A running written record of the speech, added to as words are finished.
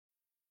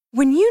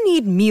When you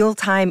need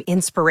mealtime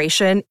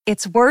inspiration,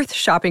 it's worth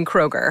shopping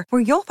Kroger,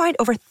 where you'll find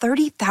over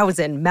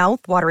 30,000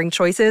 mouth-watering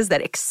choices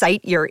that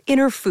excite your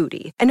inner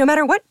foodie. And no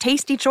matter what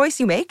tasty choice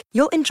you make,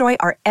 you'll enjoy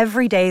our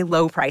everyday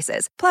low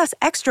prices, plus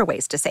extra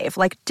ways to save,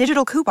 like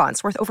digital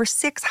coupons worth over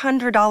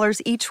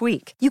 $600 each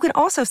week. You can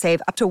also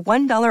save up to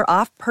 $1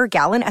 off per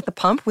gallon at the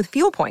pump with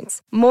fuel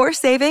points. More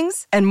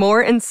savings and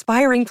more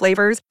inspiring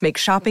flavors make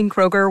shopping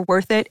Kroger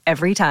worth it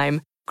every time.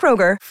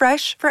 Kroger,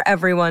 fresh for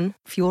everyone.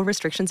 Fuel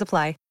restrictions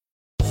apply.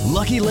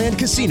 Lucky Land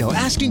Casino,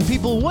 asking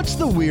people, what's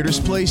the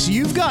weirdest place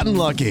you've gotten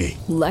lucky?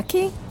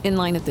 Lucky? In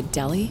line at the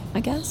deli, I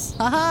guess?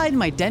 Aha, in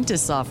my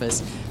dentist's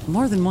office.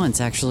 More than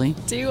once, actually.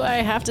 Do I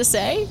have to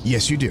say?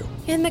 Yes, you do.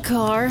 In the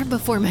car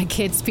before my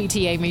kids'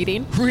 PTA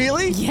meeting.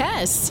 Really?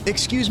 Yes.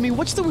 Excuse me,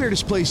 what's the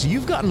weirdest place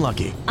you've gotten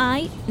lucky?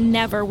 I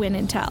never win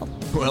and tell.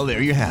 Well,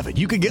 there you have it.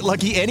 You can get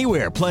lucky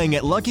anywhere, playing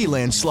at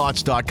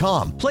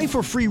LuckyLandSlots.com. Play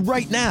for free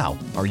right now.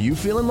 Are you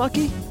feeling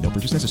lucky? No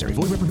purchase necessary.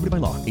 Void where prohibited by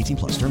law.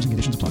 18+. Terms and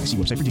conditions apply. See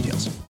website for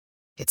details.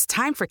 It's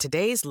time for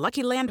today's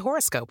Lucky Land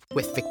horoscope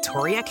with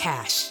Victoria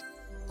Cash.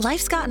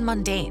 Life's gotten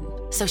mundane,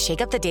 so shake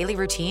up the daily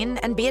routine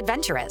and be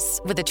adventurous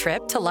with a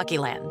trip to Lucky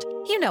Land.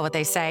 You know what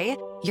they say,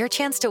 your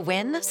chance to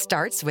win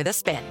starts with a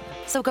spin.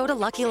 So go to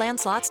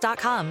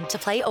LuckyLandSlots.com to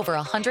play over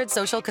 100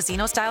 social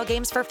casino-style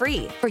games for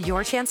free for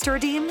your chance to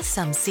redeem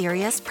some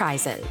serious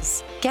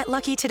prizes. Get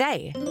lucky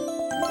today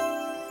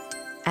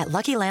at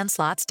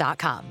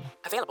LuckyLandSlots.com.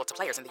 Available to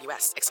players in the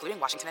U.S., excluding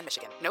Washington and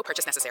Michigan. No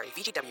purchase necessary.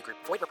 VGW Group.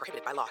 Void where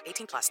prohibited by law.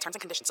 18+. Terms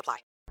and conditions apply.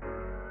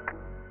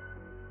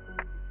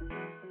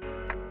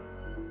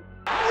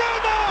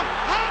 Roma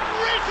have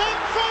risen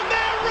from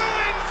their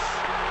ruins!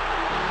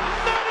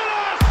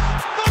 Nonetheless,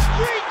 the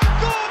Greek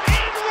god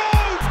in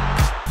Rome!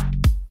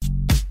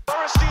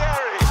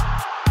 Forestieri.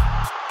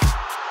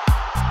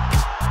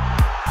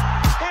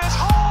 Here's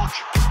Hawk!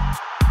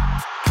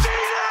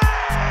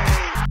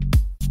 Deeney!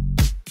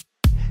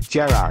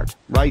 Gerrard,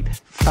 right,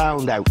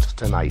 found out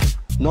tonight.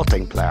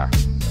 Nothing, player.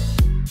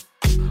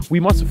 We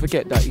mustn't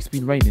forget that it's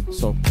been raining,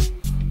 so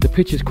the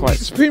pitch is quite...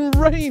 It's been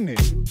raining?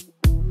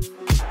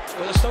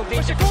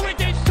 What's the goalie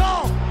doing,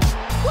 Saul?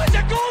 What's the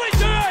goalie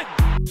doing?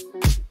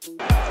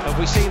 Have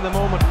we seen the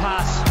moment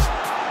pass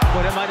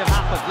when it might have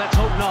happened? Let's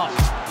hope not.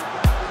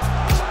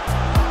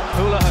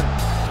 Houlihan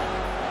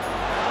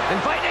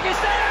inviting is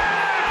there!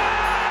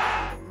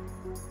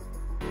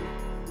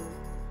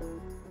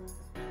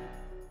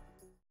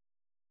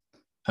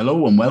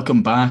 Hello and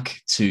welcome back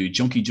to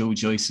Junkie Joe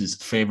Joyce's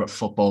favourite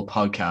football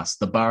podcast,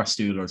 the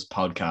Barstoolers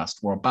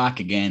podcast. We're back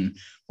again.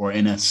 We're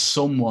in a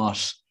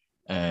somewhat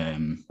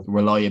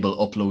reliable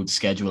upload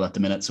schedule at the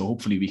minute, so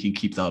hopefully we can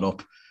keep that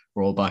up.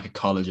 We're all back at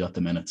college at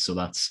the minute, so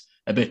that's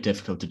a bit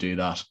difficult to do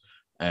that.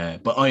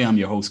 But I am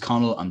your host,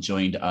 Connell. I'm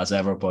joined as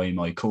ever by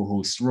my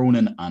co-hosts,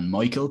 Ronan and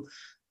Michael.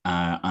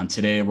 And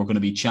today we're going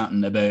to be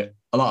chatting about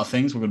a lot of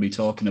things. We're going to be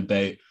talking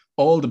about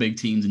all the big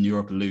teams in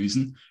Europe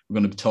losing. We're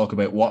going to talk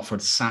about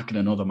Watford sacking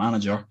another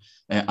manager,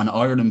 an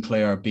Ireland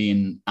player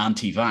being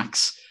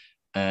anti-vax,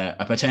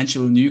 a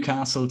potential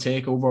Newcastle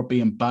takeover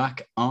being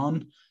back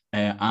on,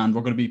 and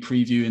we're going to be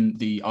previewing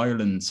the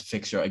Ireland's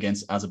fixture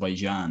against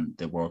Azerbaijan,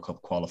 the World Cup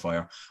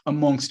qualifier,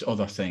 amongst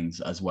other things,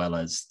 as well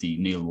as the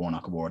Neil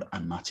Warnock Award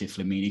and Mattia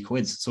Flamini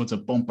quiz. So it's a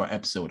bumper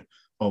episode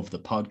of the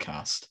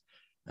podcast.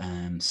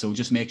 So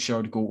just make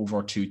sure to go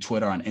over to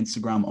Twitter and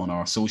Instagram on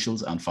our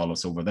socials and follow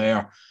us over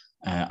there,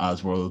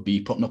 as we'll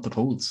be putting up the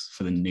polls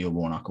for the Neil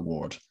Warnock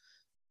Award.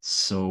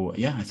 So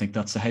yeah, I think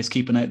that's the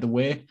housekeeping out of the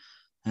way.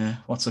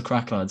 What's the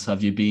crack, lads?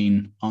 Have you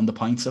been on the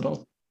pints at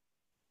all?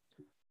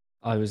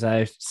 I was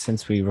out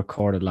since we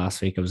recorded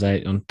last week. I was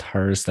out on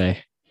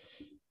Thursday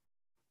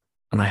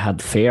and I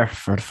had fear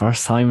for the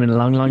first time in a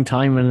long, long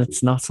time, and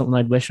it's not something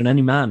I'd wish on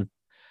any man.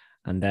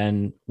 And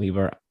then we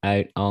were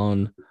out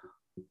on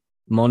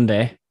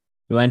Monday.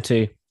 We went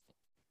to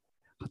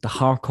the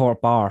Harcourt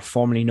Bar,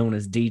 formerly known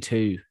as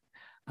D2,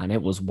 and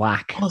it was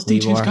whack. Oh,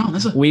 D2's gone,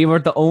 is it? We were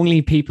the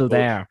only people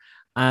there,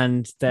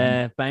 and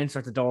the bouncer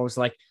at the door was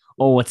like,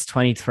 "Oh, it's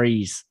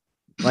 23s."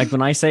 Like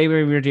when I say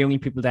we were the only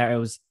people there, it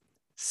was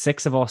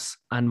 6 of us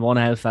and one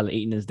old fella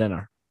eating his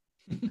dinner.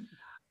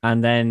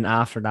 And then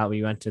after that,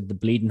 we went to the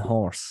Bleeding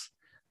Horse.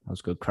 That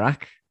was good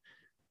crack.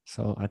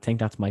 So I think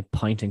that's my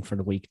pinting for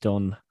the week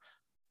done.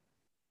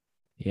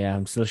 Yeah,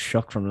 I'm still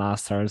shook from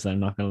last Thursday, I'm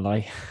not going to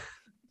lie.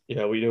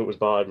 Yeah, we knew it was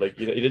bad. Like,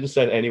 you didn't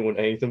send anyone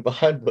anything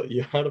bad, but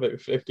you had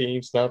about 15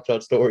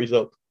 Snapchat stories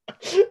up.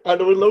 And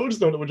there were loads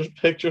of them that were just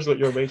pictures of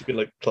your mates being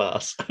like,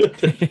 class.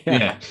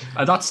 Yeah,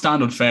 that's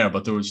standard fare,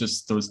 but there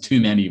was too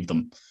many of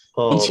them.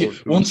 Oh,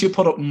 once you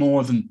put up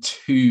more than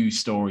 2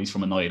 stories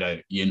from a night out,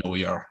 you know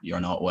you're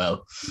not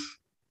well.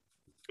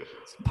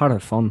 It's part of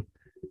the fun.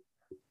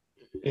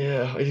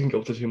 Yeah, I didn't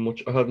go to too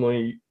much.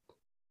 Obviously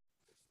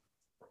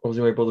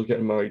my brother's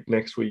getting married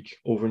next week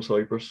over in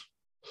Cyprus.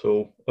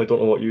 So I don't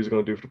know what you're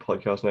going to do for the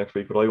podcast next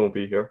week, but I won't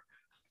be here.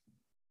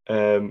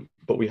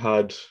 But we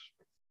had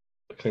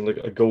kind of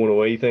like a going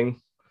away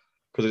thing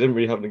because I didn't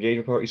really have an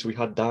engagement party, so we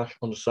had that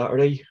on the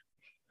Saturday.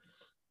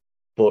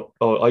 But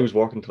I was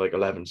working till like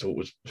 11, so it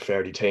was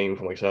fairly tame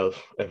for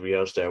myself. Everybody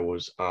else there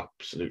was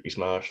absolutely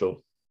smashed,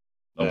 though.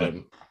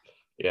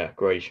 Yeah,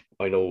 great.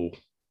 I know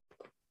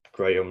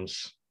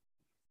Graham's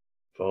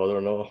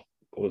father-in-law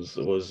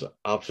was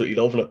absolutely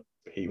loving it.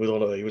 He was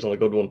on a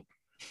good one.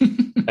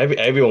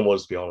 Everyone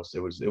was, to be honest.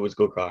 It was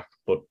good crack,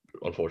 but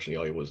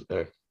unfortunately,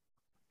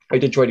 I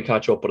did try to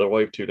catch up, but I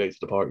arrived too late to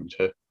the party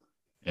too.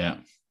 Yeah,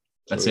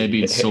 I'd say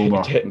being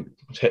sober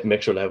hit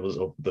mixer levels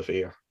of the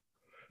fear.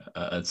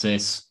 I'd say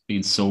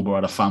being sober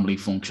at a family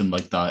function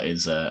like that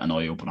is an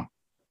eye opener.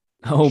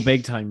 Oh,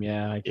 big time!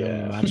 Yeah, I can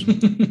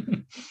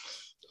imagine.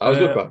 I was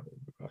good crack.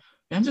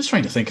 I'm just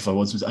trying to think if I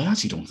was. I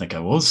actually don't think I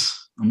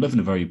was. I'm living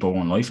a very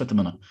boring life at the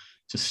minute.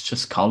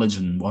 Just college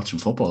and watching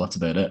football. That's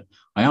about it.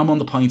 I am on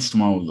the pints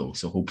tomorrow though,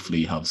 so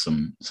hopefully have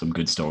some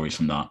good stories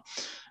from that.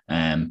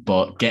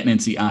 But getting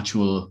into the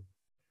actual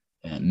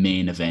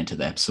main event of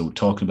the episode,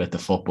 talking about the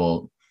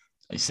football,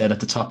 I said at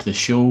the top of the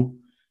show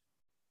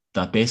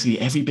that basically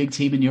every big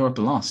team in Europe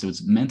lost. It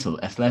was mental.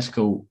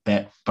 Atletico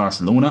bet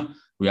Barcelona,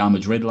 Real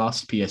Madrid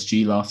lost,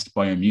 PSG lost,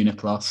 Bayern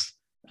Munich lost,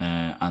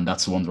 and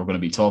that's the ones we're going to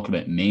be talking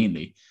about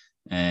mainly.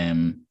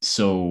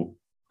 So,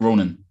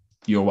 Ronan,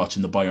 you're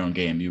watching the Bayern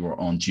game. You were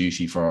on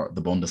duty for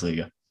the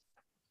Bundesliga.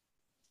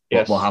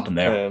 Yes. What happened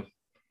there? It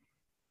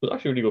was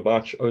actually a really good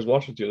match. I was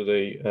watching it the other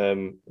day.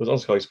 It was on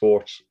Sky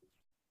Sports,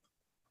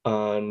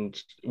 and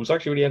it was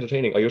actually really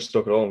entertaining. I just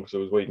stuck it on because I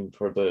was waiting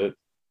for the.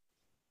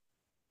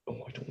 Oh,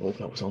 I don't know if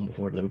that was on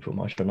before the Liverpool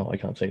match or not. I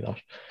can't say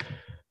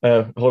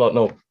that. Hold on,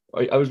 no.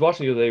 I was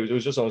watching the other day. It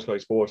was just on Sky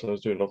Sports, and I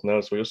was doing nothing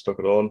else, so I just stuck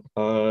it on.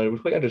 It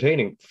was quite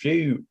entertaining.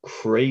 Few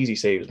crazy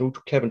saves. No,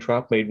 Kevin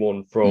Trapp made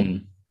one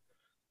from.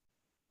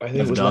 I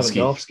think it was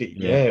Lewandowski.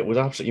 Yeah, it was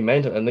absolutely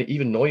mental. And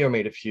even Neuer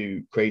made a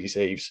few crazy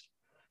saves,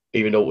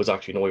 even though it was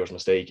actually Neuer's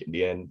mistake in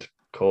the end,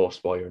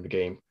 cost Bayern the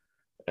game.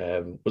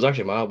 It was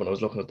actually mad when I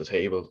was looking at the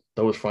table.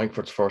 That was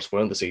Frankfurt's first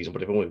win of the season, but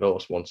they've only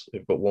lost once.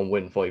 They've got 1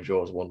 win, 5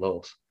 draws, 1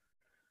 loss.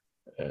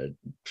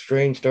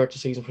 Strange start to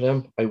season for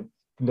them. I'm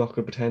not going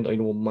to pretend I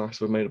know a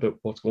massive amount about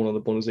what's going on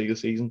in the Bundesliga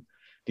season.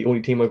 The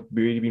only team I've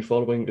really been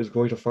following is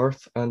Greuther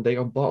Fürth, and they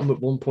are bottom at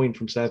 1 point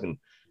from 7.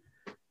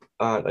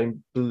 And I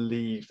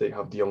believe they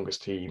have the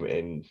youngest team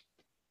in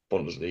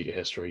Bundesliga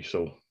history.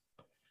 So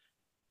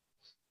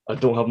I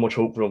don't have much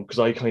hope for them because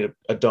I kind of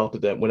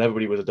adopted them when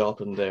everybody was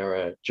adopting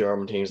their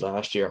German teams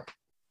last year.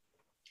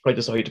 I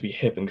decided to be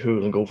hip and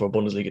cool and go for a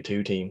Bundesliga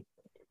 2 team,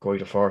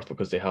 Greuther Fürth,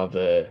 because they have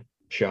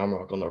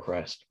Shamrock on their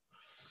crest.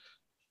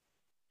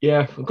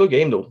 Yeah, a good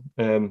game though.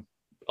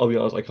 I'll be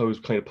honest, I was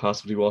kind of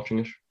passively watching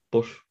it,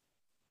 but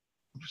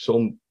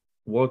some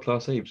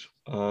world-class saves.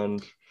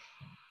 And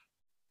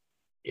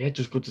yeah,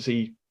 just good to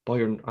see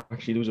Bayern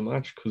actually lose a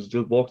match because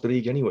they'll walk the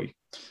league anyway.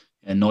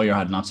 And Neuer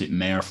had an absolute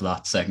mare for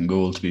that second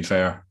goal, to be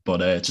fair.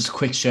 But just a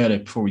quick shout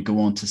out before we go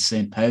on to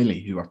St.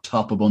 Pauli, who are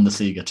top of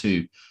Bundesliga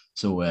too.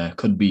 So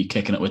could be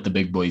kicking it with the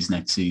big boys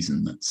next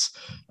season. That's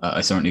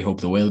I certainly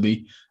hope they will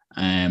be.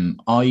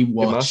 I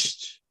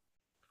watched.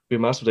 Be a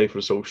massive day for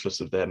the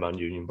socialists if Man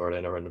Union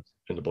Berlin are in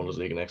the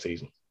Bundesliga next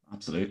season.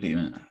 Absolutely,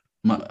 man.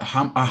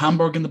 Are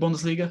Hamburg in the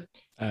Bundesliga?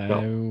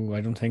 No,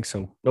 I don't think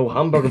so. No,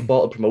 Hamburg have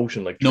bought a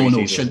promotion like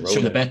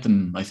should have bet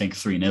them, I think,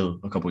 3-0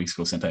 a couple of weeks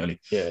ago, St. Pauli.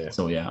 Yeah.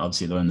 So yeah,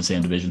 obviously they're in the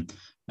same division.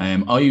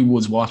 I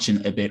was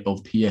watching a bit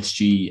of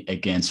PSG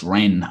against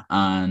Rennes,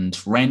 and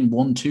Rennes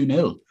won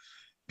 2-0.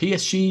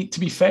 PSG, to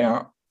be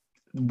fair,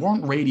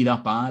 weren't really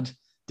that bad.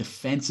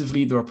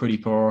 Defensively, they were pretty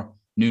poor.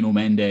 Nuno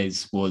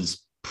Mendes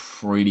was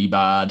pretty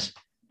bad.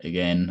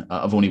 Again,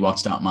 I've only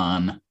watched that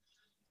man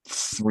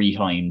 3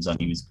 times, and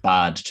he was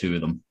bad 2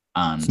 of them.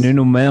 And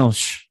Nuno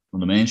Mendes.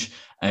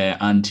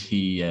 And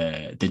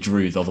they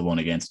drew the other one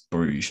against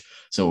Bruges.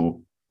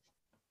 So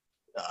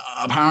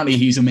apparently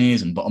he's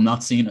amazing, but I'm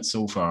not seeing it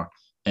so far.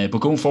 But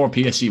going forward,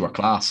 PSG were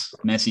class.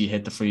 Messi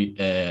hit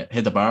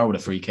the bar with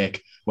a free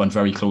kick, went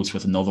very close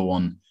with another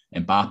one.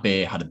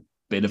 Mbappe had a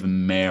bit of a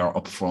mare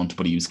up front,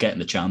 but he was getting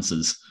the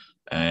chances.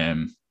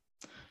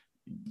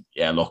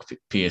 Yeah, look,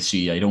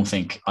 PSG,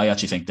 I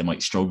actually think they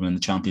might struggle in the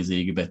Champions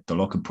League a bit. They're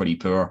looking pretty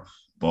poor,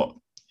 but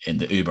in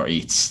the Uber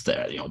Eats,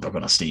 they're going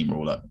to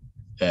steamroll it.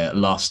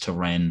 Lost to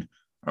Rennes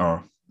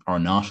or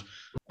not.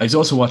 I was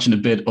also watching a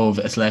bit of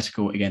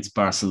Atletico against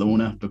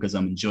Barcelona because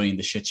I'm enjoying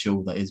the shit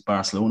show that is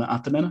Barcelona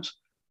at the minute.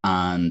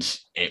 And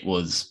it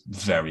was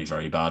very,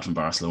 very bad from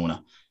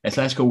Barcelona.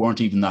 Atletico weren't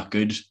even that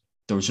good.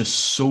 There was just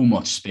so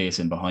much space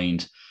in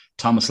behind.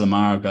 Thomas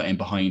Lemar got in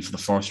behind for the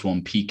first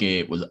one.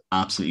 Piqué was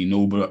absolutely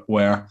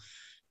nowhere.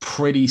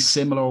 Pretty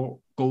similar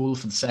goal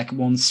for the second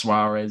one.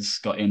 Suarez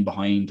got in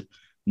behind,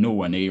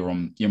 nowhere near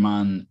him. Your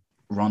man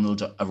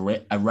Ronald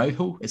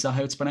Araujo, is that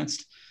how it's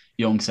pronounced?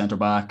 Young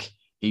centre-back.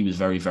 He was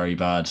very, very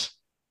bad.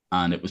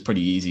 And it was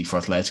pretty easy for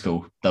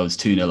Atletico. That was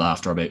 2-0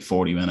 after about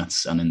 40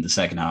 minutes. And in the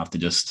second half, they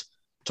just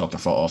took their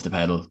foot off the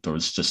pedal. There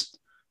was just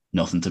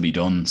nothing to be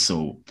done.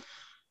 So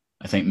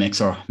I think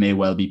Mixer may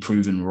well be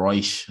proven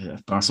right.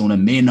 Barcelona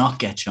may not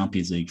get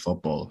Champions League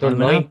football.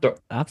 They're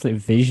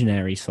absolute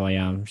visionary, so I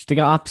am. They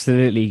got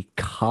absolutely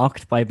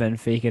cocked by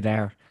Benfica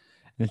there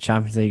in the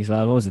Champions League as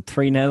well. What was it,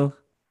 3-0?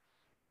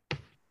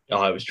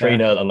 Oh, it was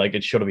 3-0, and like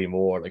it should have been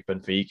more. Like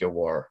Benfica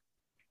were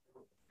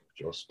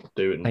just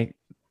doing Like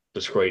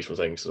disgraceful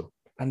things. So.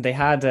 And they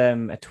had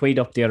a tweet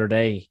up the other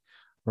day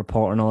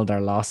reporting all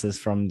their losses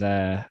from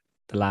the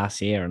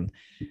last year, and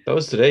that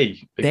was today.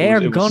 Like,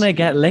 they're gonna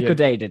get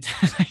liquidated.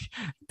 Yeah.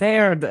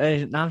 They're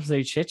an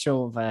absolute shit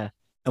show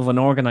of an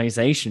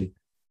organization.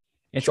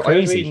 It's so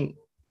crazy.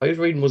 I was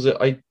reading. Was it?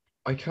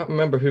 I can't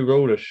remember who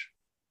wrote it.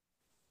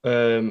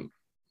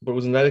 But it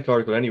was an Athletic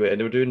article anyway, and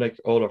they were doing like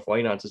all their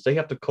finances. They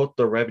have to cut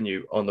their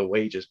revenue on the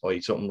wages by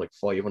something like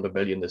 500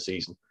 million this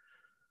season.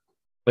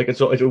 Like it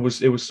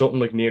was something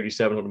like nearly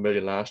 700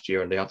 million last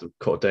year, and they have to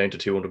cut it down to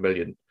 200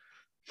 million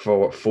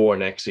for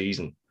next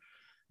season,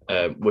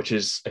 which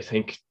is, I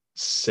think,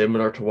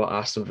 similar to what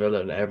Aston Villa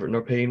and Everton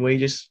are paying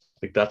wages.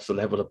 Like that's the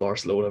level that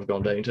Barcelona have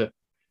gone down to.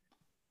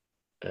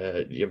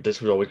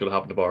 This was always going to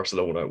happen to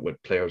Barcelona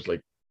with players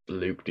like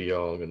Luke De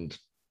Jong and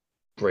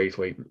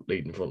Braithwaite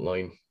leading front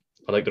line.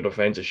 I like the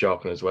defense is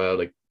shocking as well.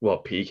 Like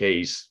what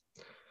PK's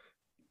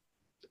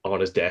on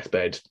his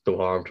deathbed, no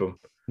harm to him.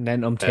 And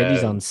then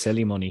Umtiti's on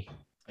silly money.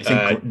 I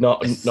think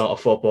not a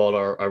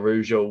footballer.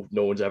 Arujo,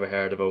 no one's ever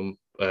heard of him.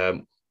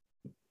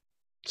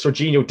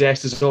 Serginho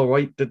Dest is all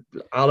right.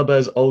 Alaba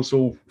is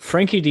also.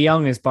 Frankie De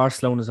Jong is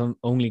Barcelona's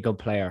only good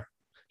player.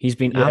 He's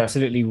been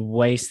absolutely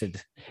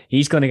wasted.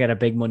 He's going to get a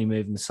big money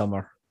move in the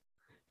summer.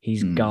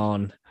 He's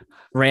gone.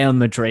 Real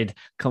Madrid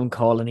come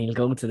calling. He'll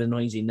go to the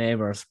noisy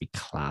neighbours. Be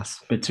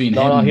class. Between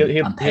him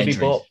and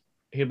Pedri.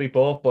 He'll be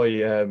bought by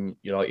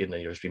United, and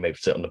he'll just be made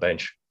to sit on the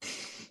bench.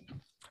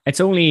 It's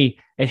only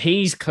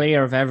he's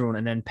clear of everyone,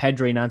 and then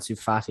Pedri and Ansu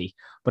Fati.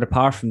 But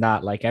apart from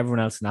that, like everyone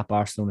else in that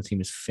Barcelona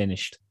team is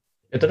finished.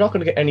 They're not going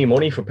to get any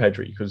money for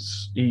Pedri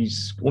because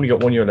he's only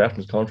got 1 year left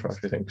in his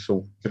contract, I think.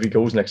 So if he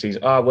goes next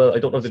season, well, I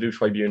don't know if they do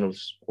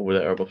tribunals over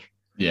there, but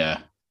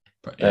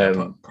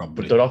probably.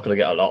 But they're not going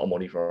to get a lot of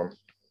money for him.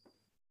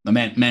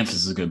 Memphis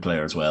is a good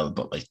player as well,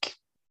 but like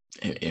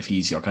if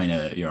he's your kind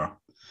of your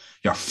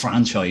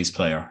franchise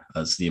player,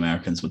 as the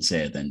Americans would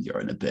say, then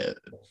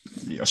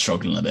you're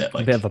struggling a bit.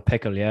 Like a bit of a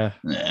pickle, yeah.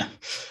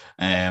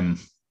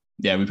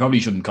 We probably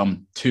shouldn't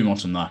come too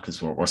much on that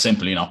because we're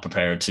simply not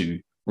prepared to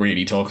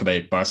really talk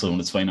about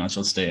Barcelona's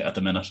financial state at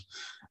the minute.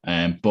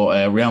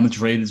 But Real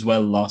Madrid as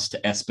well lost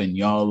to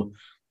Espanyol.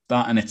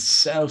 That in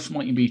itself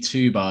mightn't be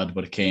too bad,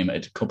 but it came a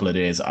couple of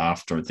days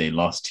after they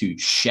lost to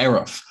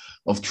Sheriff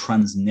of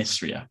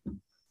Transnistria,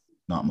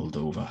 not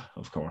Moldova,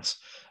 of course.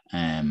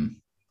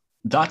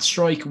 That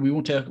strike, we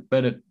won't talk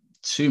about it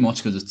too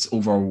much because it's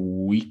over a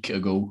week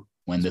ago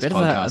when this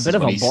podcast. A bit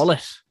of a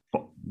bullet.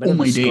 Oh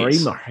my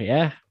days. Screamer,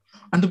 yeah.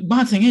 And the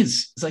bad thing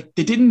is, it's like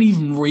they didn't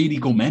even really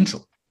go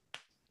mental.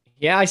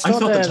 Yeah, I saw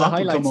the top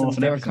highlights. Would come off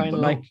and they were kind of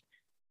like,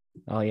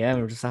 oh yeah,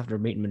 we were just after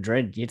beating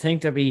Madrid. You'd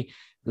think there'd be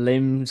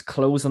limbs,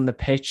 clothes on the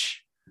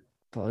pitch,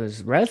 but it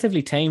was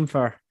relatively tame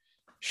for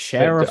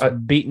Sheriff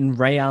beating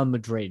Real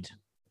Madrid.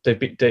 They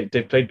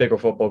played bigger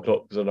football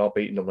clubs. They're not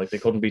beating them. Like they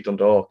couldn't beat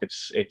Dundalk.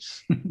 It's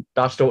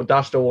that's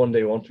the one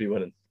they want to be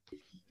winning.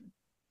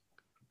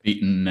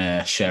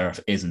 Beating Sheriff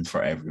isn't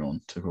for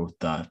everyone, to quote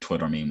that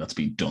Twitter meme that's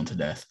been done to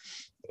death.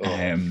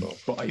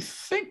 But I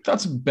think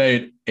that's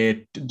about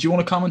it. Do you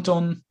want to comment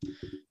on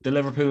the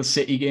Liverpool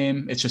City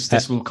game? It's just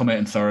this will come out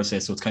on Thursday,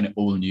 so it's kind of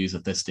old news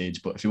at this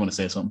stage. But if you want to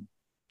say something.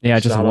 Yeah,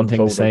 just one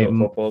thing to say.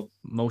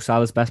 Mo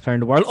Salah's best player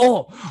in the world.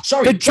 Oh,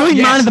 sorry. The joint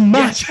man of the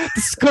match. Yes.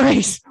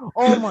 Disgrace.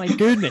 Oh, my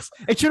goodness.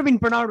 It should have been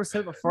Bernardo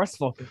Silva, first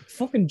of all.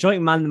 Fucking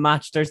joint man of the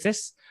match. There's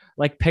this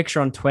like picture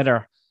on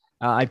Twitter.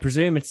 I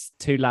presume it's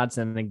two lads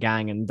in a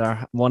gang, and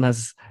one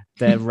has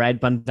the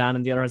red bandana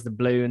and the other has the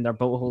blue, and they're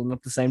both holding up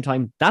at the same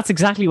time. That's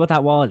exactly what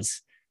that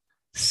was.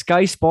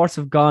 Sky Sports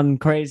have gone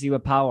crazy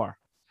with power.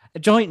 A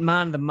joint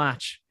man of the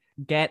match.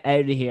 Get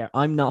out of here.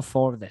 I'm not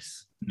for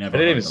this. Never. I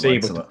didn't even see,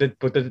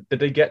 but did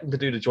they get them to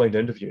do the joint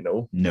interview?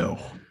 No.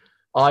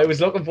 I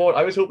was looking forward.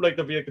 I was hoping like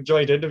there'd be a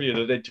joint interview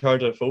that they'd turn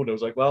to the phone. I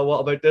was like, well, what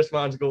about this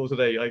man's goal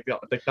today? Like that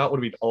would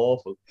have been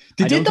awful.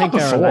 I don't think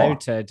they're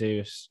allowed to do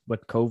it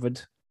with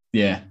COVID.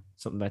 Yeah.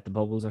 Something about the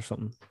bubbles or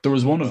something. There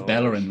was one of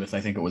Bellerin with, I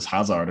think it was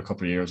Hazard a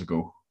couple of years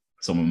ago.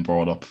 Someone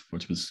brought up,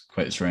 which was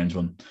quite a strange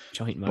one.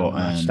 Joint man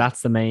match.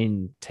 That's the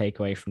main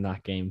takeaway from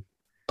that game.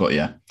 But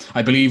yeah,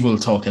 I believe we'll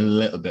talk a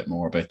little bit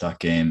more about that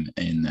game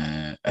in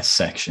a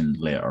section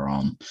later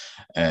on.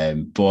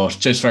 But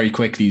just very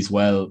quickly as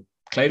well,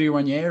 Claudio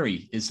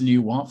Ranieri is the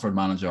new Watford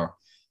manager.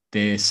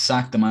 They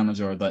sacked the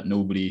manager that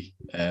nobody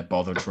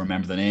bothered to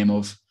remember the name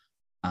of.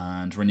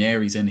 And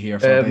Ranieri's in here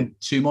for about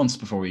 2 months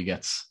before he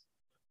gets...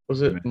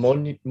 Was it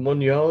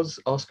Munoz?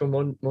 Oscar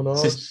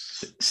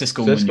Munoz?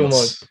 Cisco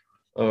Munoz.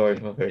 Oh,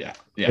 okay. Yeah.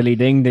 Dilly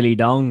ding, dilly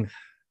dong.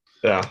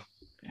 Yeah.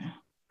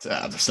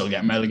 They're still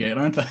getting relegated,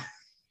 aren't they?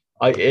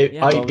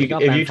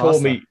 If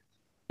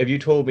you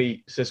told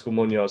me Cisco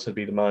Munoz had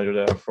been the manager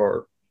there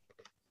for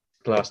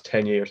the last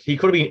 10 years, he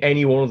could have been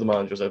any one of the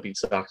managers that have been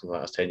sacked in the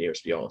last 10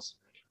 years, to be honest.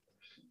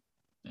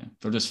 Yeah,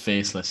 they're just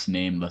faceless,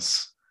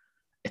 nameless,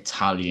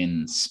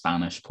 Italian,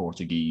 Spanish,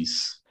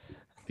 Portuguese.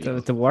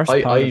 The worst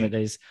part of it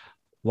is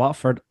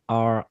Watford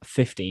are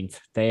 15th.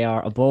 They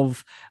are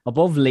above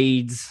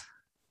Leeds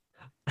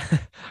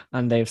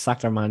and they've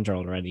sacked their manager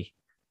already.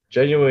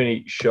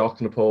 Genuinely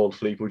shocked and appalled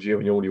Filippo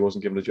Giovagnoli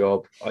wasn't given a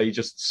job. I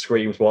just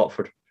screams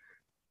Watford.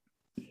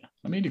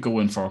 I mean, to go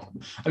in for.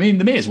 I mean,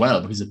 they may as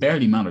well because it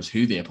barely matters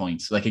who they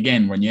appoint. Like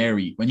again,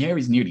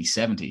 Ranieri's nearly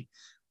 70,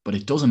 but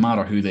it doesn't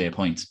matter who they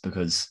appoint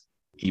because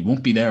he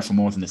won't be there for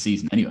more than the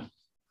season anyway.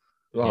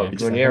 Well,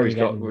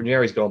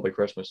 Ranieri's gone by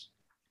Christmas.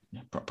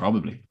 Yeah,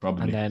 probably.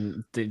 And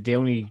then the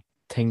only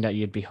thing that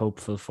you'd be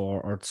hopeful for,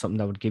 or something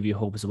that would give you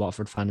hope as a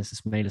Watford fan, is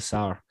Ismail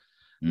Sarr.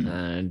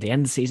 And the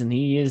end of the season,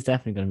 he is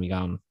definitely going to be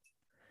gone.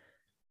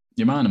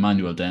 Your man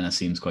Emmanuel Dennis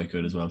seems quite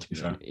good as well, to be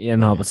fair. Yeah,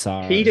 no, but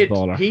Sarr he is a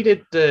baller. He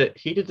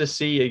did the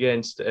C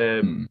against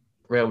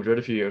Real Madrid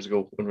a few years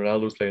ago when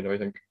Ronaldo was playing there, I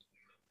think.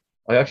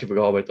 I actually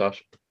forgot about that.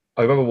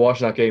 I remember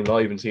watching that game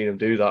live and seeing him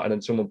do that, and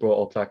then someone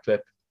brought up that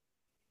clip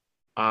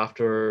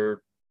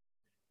after,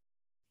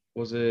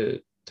 was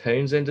it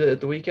Townsend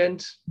at the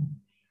weekend?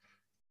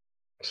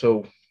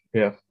 So,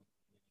 yeah.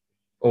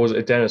 Or was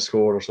it Dennis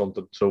scored or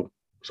something? So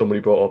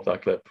somebody brought up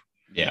that clip.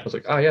 Yeah. I was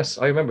like, yes,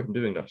 I remember him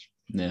doing that.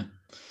 Yeah.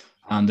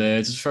 And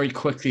just very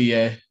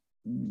quickly,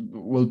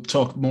 we'll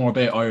talk more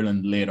about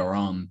Ireland later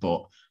on,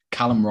 but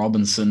Callum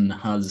Robinson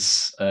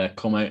has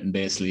come out and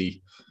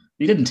basically,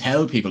 he didn't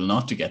tell people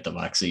not to get the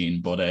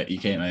vaccine, but he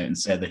came out and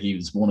said that he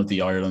was one of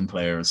the Ireland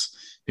players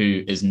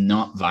who is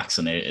not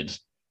vaccinated.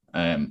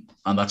 And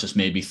that just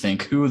made me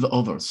think, who are the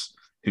others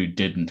who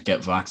didn't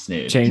get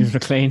vaccinated? James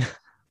McLean.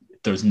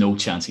 There's no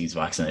chance he's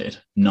vaccinated.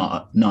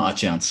 Not a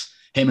chance.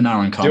 Him and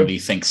Aaron Connolly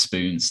think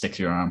spoon, stick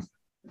to your arm.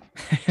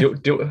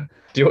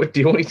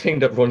 The only thing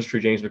that runs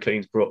through James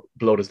McLean's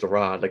blood is the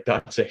rad. Like,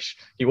 that's it.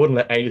 He wouldn't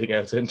let anything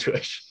else into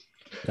it.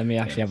 Let me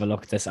actually have a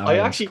look at this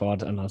Ireland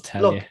squad and I'll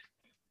tell you.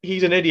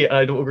 He's an idiot and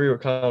I don't agree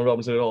with Callum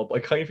Robinson at all, but I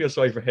kind of feel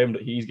sorry for him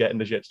that he's getting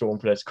the shitstorm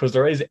for this because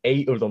there is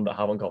 8 of them that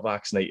haven't got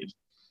vaccinated.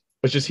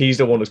 It's just he's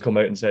the one who's come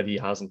out and said he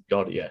hasn't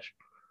got it yet.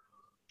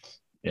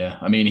 Yeah,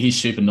 I mean, he's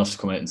stupid enough to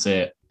come out and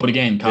say it. But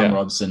again, Callum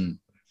Robinson,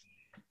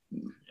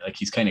 like,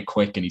 he's kind of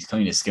quick and he's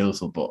kind of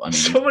skillful, but I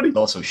mean, he's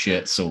also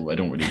shit, so I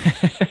don't really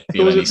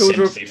feel any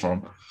sympathy for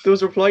him. There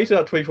was a reply to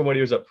that tweet from when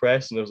he was at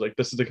press, and it was like,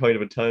 this is the kind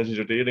of intelligence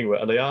you're dealing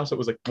with. And they asked, it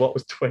was like, what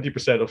was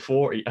 20% of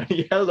 40? And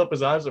he held up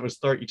his answer, it was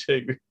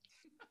 32.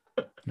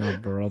 No,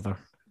 brother.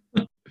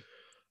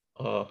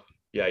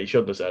 Yeah, he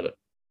shouldn't have said it.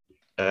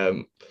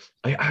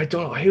 I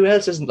don't know, who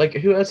else is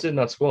in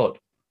that squad?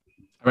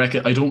 I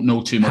reckon I don't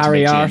know too much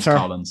Harry about James Arthur.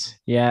 Collins.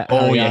 Yeah.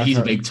 Oh, Harry yeah, Arthur he's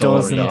a big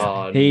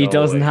Tory. He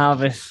doesn't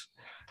have it.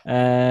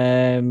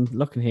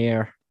 Looking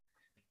here.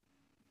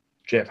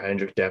 Jeff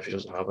Hendrick definitely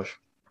doesn't have it.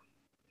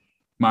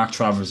 Mark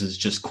Travers is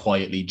just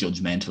quietly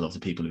judgmental of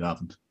the people who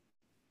haven't.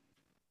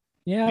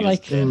 Yeah,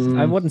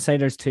 I wouldn't say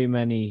there's too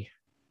many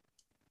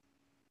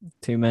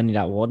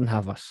that wouldn't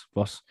have it,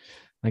 but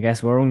I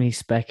guess we're only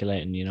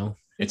speculating, you know.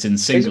 It's in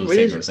single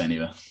figures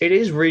anyway. It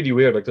is really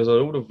weird. Like, there's a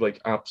load of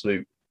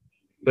absolute.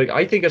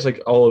 I think it's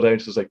all down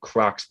to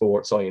crack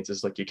sports science.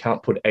 It's you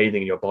can't put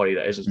anything in your body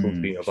that isn't supposed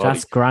to be in your body.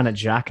 That's Granite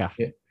Xhaka.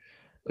 Yeah,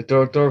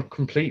 they're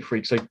complete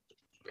freaks.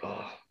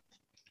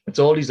 It's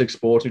all these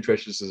sports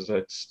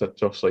nutritionists that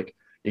just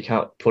you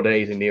can't put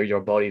anything near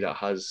your body that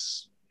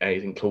has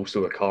anything close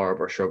to a carb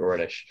or sugar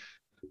in it.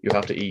 You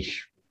have to eat,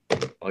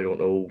 I don't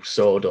know,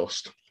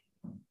 sawdust.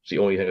 It's the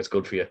only thing that's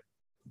good for you.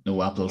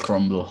 No apple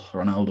crumble,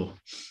 Ronaldo.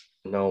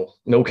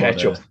 No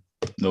ketchup.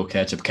 No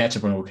ketchup.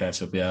 Ketchup or no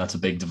ketchup. Yeah, that's a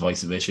big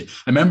divisive issue.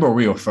 I remember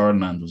Rio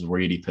Ferdinand was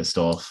really pissed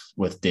off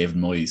with David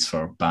Moyes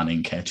for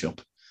banning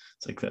ketchup.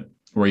 It's like that.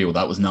 Rio,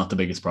 that was not the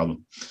biggest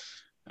problem.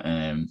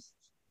 I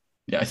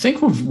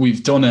think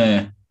we've done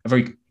a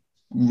very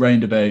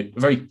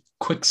very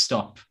quick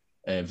stop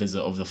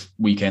visit of the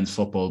weekend's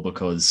football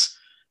because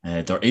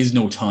there is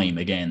no time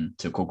again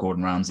to cook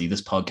Gordon Ramsay.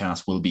 This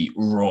podcast will be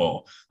raw.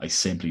 I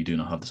simply do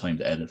not have the time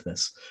to edit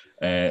this.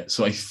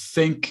 So I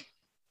think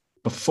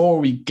before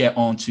we get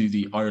on to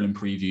the Ireland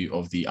preview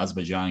of the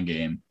Azerbaijan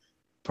game,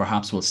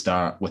 perhaps we'll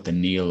start with the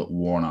Neil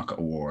Warnock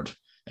Award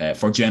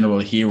for general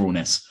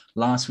hero-ness.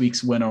 Last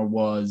week's winner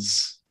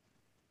was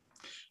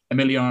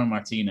Emiliano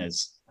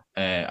Martinez.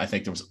 I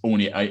think there was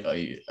only,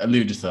 I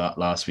alluded to that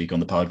last week on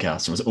the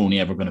podcast, there was only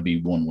ever going to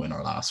be one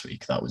winner last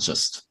week. That was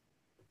just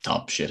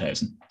top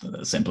shithousen,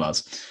 as simple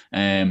as.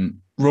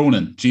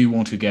 Ronan, do you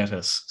want to get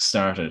us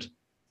started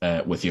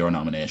with your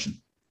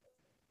nomination?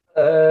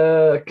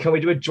 Can we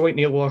do a joint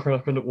Neil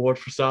Warnock Award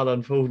for Salah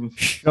and Foden?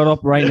 Shut up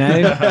right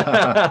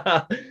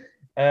now.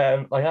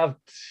 I have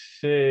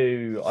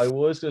 2. I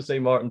was going to say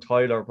Martin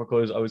Tyler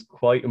because I was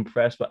quite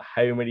impressed with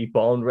how many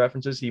Bond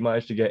references he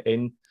managed to get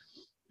in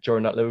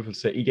during that Liverpool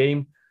City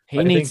game.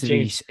 He needs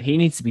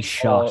to be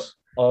shot.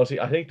 Honestly,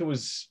 I think there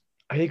was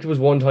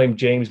one time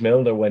James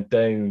Milner went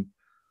down,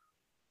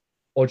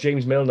 or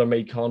James Milner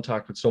made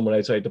contact with someone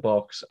outside the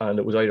box, and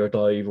it was either a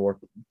dive or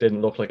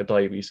didn't look like a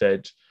dive. He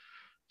said,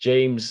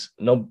 "James,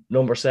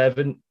 number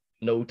 7,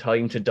 no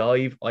time to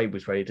dive." I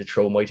was ready to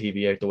throw my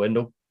TV out the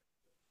window.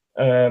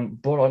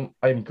 But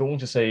I'm going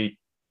to say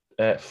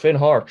Finn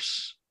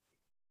Harps,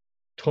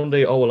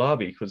 Tunde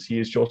Owolabi, because he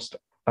is just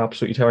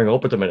absolutely tearing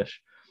up at the minute.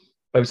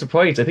 I was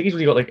surprised. I think he's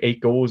only got like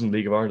 8 goals in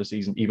League of Ireland this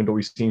season, even though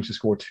he seems to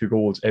score 2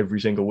 goals every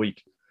single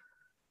week.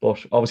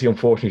 But obviously,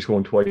 unfortunately,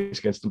 scoring twice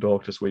against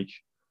Dundalk this week.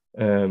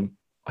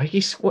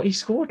 He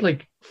scored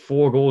like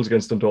 4 goals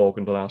against Dundalk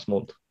in the last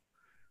month.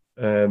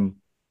 So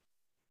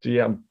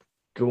yeah, I'm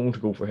going to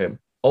go for him.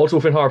 Also,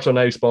 Finn Harps are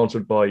now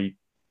sponsored by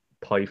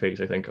Pie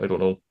Face, I think. I don't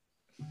know.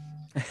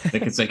 I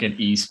think it's like an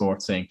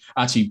esports thing.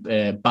 Actually,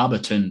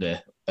 Babatunde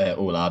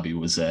Olabi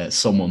was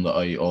someone that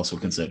I also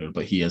considered,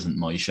 but he isn't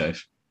my shout.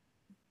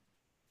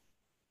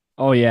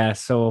 Oh yeah,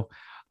 so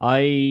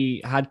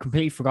I had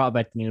completely forgot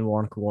about the Neil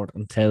Warnock Award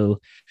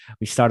until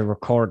we started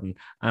recording,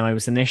 and I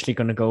was initially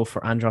going to go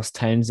for Andros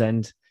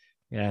Townsend,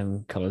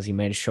 because he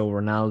made a show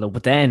Ronaldo.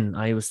 But then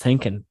I was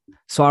thinking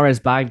Suarez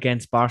bagged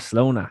against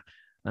Barcelona,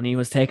 and he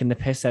was taking the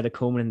piss out of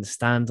Koeman in the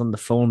stands on the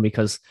phone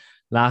because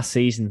last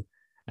season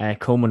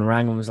Koeman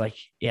rang him and was like,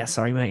 "Yeah,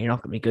 sorry mate, you're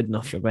not going to be good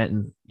enough. You're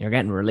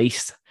getting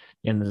released at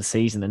the end of the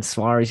season." And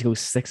Suarez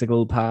goes 6 a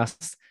goal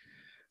past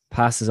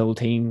his old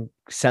team,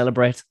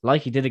 celebrate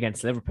like he did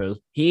against Liverpool.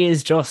 He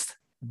is just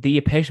the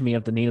epitome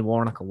of the Neil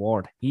Warnock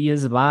Award. He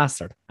is a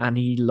bastard and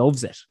he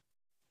loves it.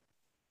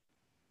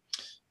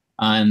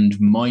 And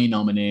my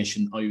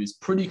nomination, I was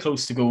pretty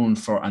close to going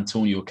for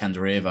Antonio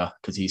Candreva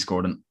because he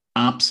scored an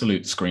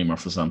absolute screamer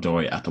for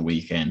Sampdoria at the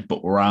weekend.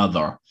 But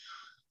rather,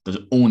 there's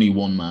only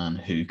one man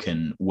who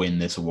can win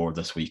this award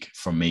this week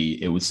for me.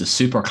 It was the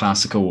Super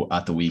Classico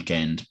at the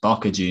weekend,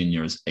 Boca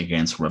Juniors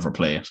against River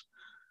Plate.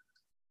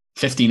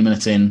 15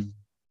 minutes in,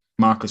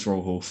 Marcus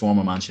Rojo,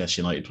 former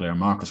Manchester United player,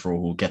 Marcus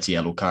Rojo gets a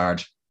yellow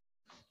card.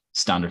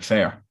 Standard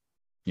fare.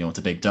 It's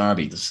a big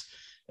derby.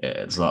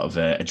 There's a lot of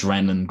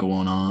adrenaline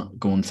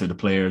going through the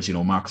players.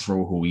 Marcus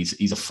Rojo,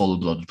 he's a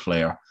full-blooded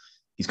player.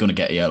 He's going to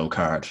get a yellow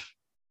card.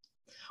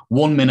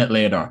 1 minute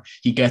later,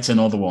 he gets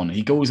another one.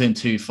 He goes in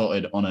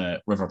 2-footed on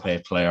a River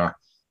Plate player,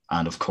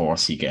 and of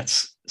course, he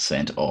gets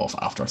sent off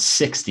after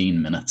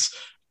 16 minutes.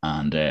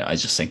 And I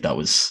just think that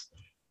was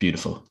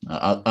beautiful.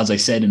 As I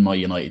said in my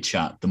United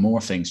chat, the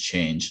more things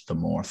change, the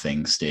more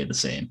things stay the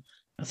same.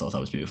 I thought that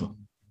was beautiful.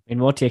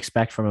 And what do you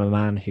expect from a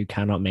man who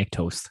cannot make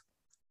toast?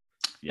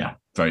 Yeah,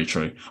 very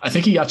true. I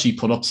think he actually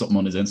put up something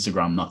on his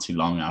Instagram not too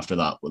long after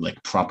that with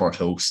like proper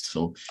toast.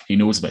 So he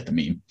knows about the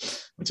meme,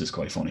 which is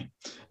quite funny.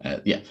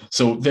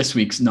 So this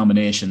week's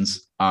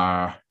nominations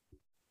are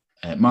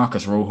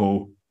Marcus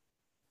Rojo,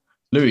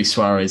 Luis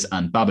Suarez,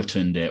 and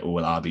Babatunde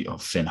Olabi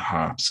of Finn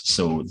Harps.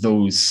 So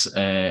those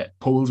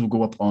polls will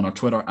go up on our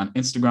Twitter and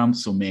Instagram,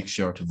 so make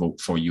sure to vote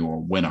for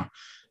your winner.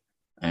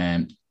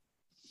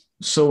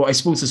 So I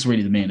suppose this is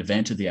really the main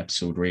event of the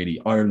episode, really.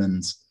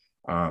 Ireland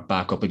are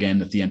back up again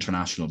at the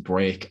international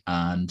break,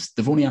 and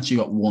they've only actually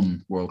got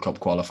one World Cup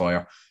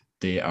qualifier.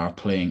 They are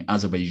playing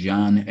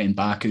Azerbaijan in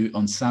Baku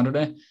on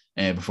Saturday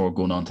before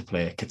going on to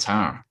play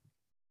Qatar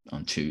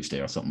on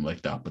Tuesday or something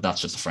like that, but that's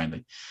just a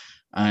friendly.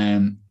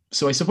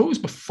 So I suppose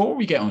before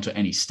we get onto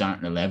any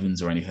starting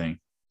 11s or anything,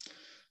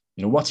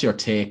 what's your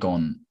take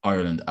on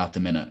Ireland at the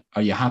minute?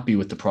 Are you happy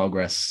with the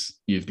progress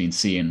you've been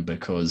seeing?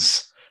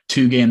 Because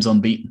 2 games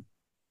unbeaten,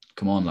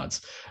 come on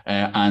lads,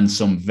 and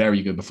some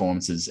very good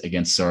performances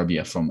against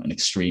Serbia from an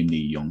extremely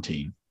young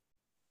team.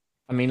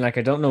 I mean, I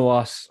don't know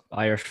what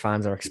Irish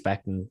fans are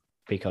expecting,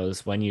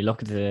 because when you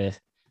look at the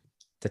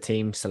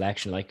team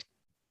selection,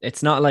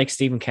 it's not like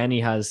Stephen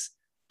Kenny has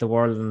the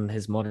world and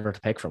his mother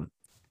to pick from.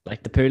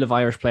 The pool of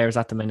Irish players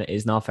at the minute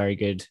is not very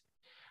good.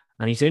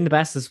 And he's doing the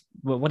best as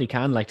what he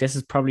can. This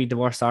is probably the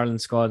worst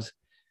Ireland squad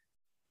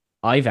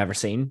I've ever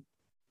seen.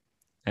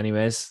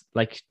 Anyways,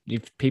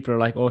 if people are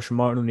like, oh,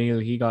 Martin O'Neill,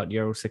 he got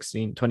Euro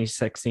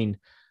 2016.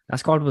 That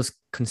squad was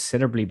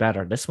considerably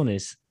better. This one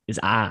is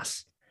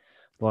ass.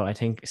 But I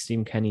think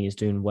Stephen Kenny is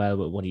doing well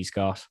with what he's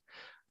got.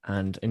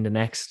 And in the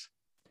next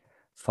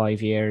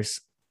 5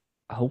 years,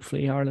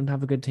 hopefully Ireland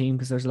have a good team,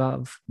 because there's a lot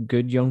of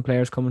good young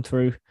players coming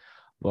through.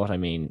 But I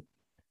mean,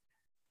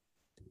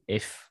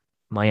 if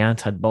my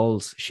aunt had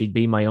balls, she'd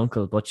be my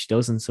uncle, but she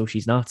doesn't, so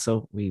she's not.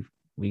 So we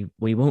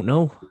won't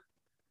know,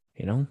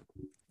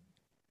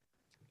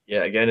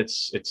 Yeah, again,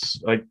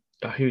 I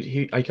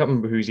can't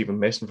remember who's even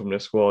missing from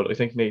this squad. I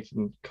think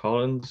Nathan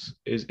Collins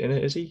is in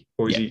it, is he?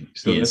 Or is he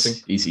still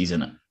missing? He's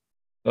in it.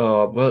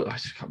 Well,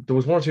 there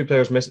was 1 or 2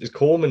 players missing. Is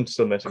Coleman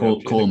still missing?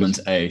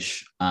 Coleman's out,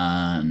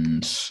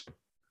 and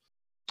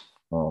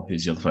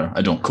who's the other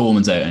player?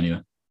 Coleman's out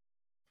anyway.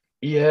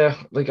 Yeah,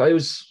 I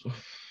was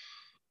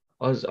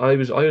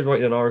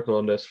writing an article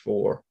on this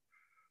for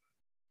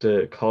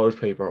the college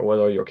paper,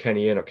 whether you're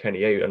Kenny in or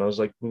Kenny out, and I was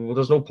like, well,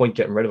 there's no point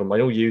getting rid of him. I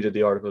know you did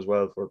the article as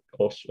well for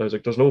us. I was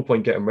like, there's no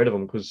point getting rid of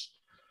him, because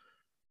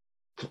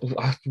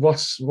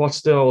what's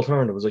the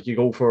alternative? It's you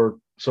go for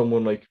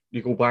someone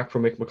you go back for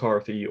Mick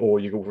McCarthy, or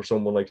you go for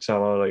someone like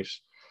Sam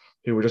Allardyce,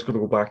 who were just going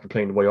to go back to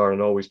playing the way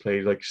Ireland always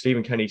played.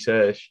 Stephen Kenny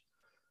said,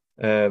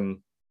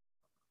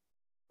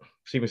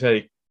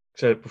 Stephen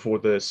said before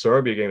the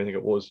Serbia game, I think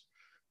it was,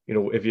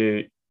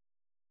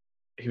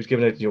 he was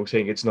giving it,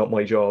 saying it's not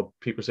my job.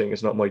 People saying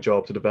it's not my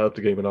job to develop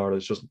the game in Ireland.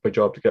 It's just my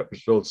job to get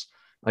results.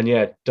 And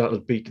yeah, that'll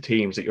beat the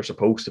teams that you're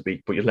supposed to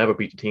beat, but you'll never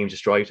beat the teams you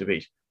strive to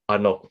beat.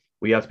 And no,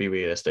 we have to be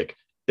realistic.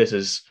 this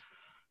is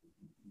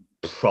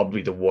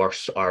probably the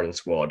worst Ireland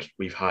squad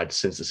we've had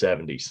since the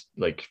 70s.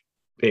 Like,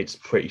 it's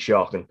pretty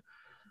shocking.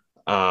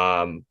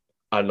 And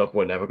look,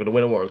 we're never going to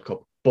win a World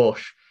Cup,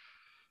 but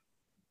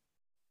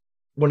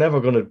we're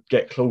never going to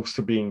get close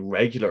to being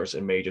regulars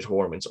in major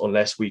tournaments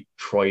unless we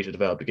try to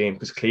develop the game,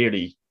 because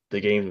clearly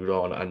the game's moved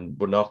on and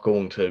we're not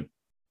going to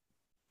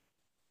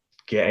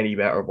get any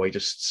better by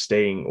just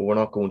staying, or we're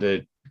not going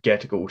to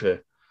get to go to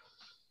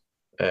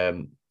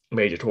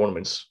major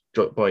tournaments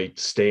by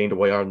staying the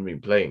way Ireland have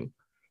been playing.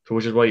 So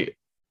which is why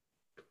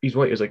he's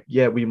right. It's like,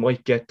 yeah, we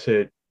might get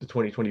to the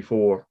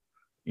 2024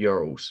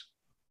 Euros,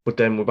 but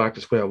then we're back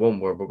to square one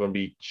where we're going to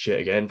be shit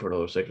again for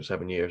another 6 or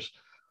 7 years.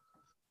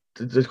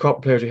 The crop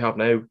of players we have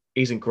now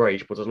isn't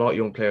great, but there's a lot of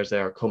young players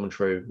there coming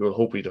through who will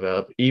hopefully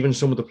develop. Even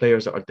some of the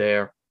players that are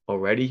there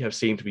already have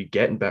seemed to be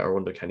getting better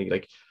under Kenny.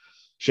 Like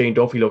Shane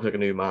Duffy looks like a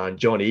new man.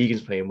 John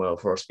Egan's playing well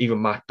for us.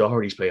 Even Matt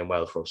Doherty's playing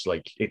well for us.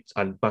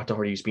 And Matt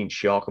Doherty's been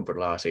shocking for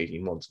the last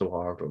 18 months. No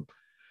harm to him.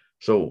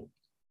 So,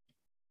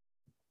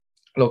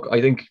 look, I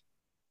think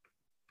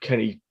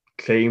Kenny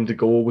claimed the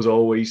goal was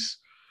always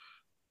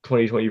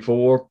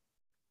 2024.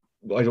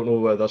 I don't know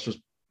whether that's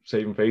just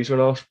saving face or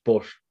not,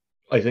 but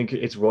I think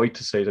it's right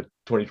to say that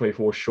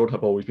 2024 should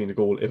have always been the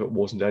goal if it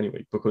wasn't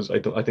anyway, because I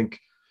think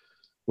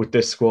with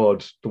this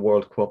squad, the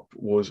World Cup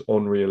was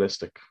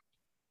unrealistic.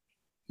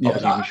 Yeah,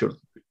 obviously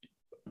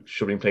we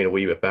should have been playing a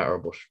wee bit better,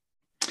 but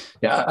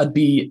yeah, I'd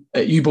be.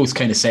 You both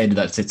kind of said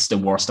that it's the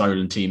worst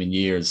Ireland team in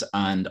years,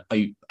 and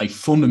I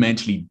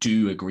fundamentally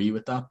do agree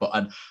with that.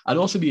 But I'd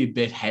also be a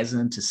bit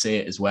hesitant to say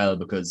it as well,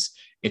 because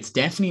it's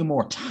definitely a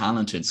more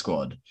talented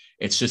squad.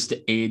 It's just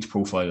the age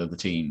profile of the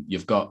team.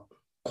 You've got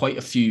quite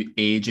a few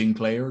aging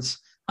players,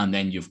 and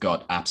then you've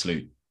got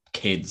absolute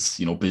kids.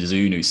 You know,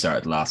 Bazunu who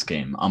started last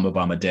game,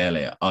 Amabama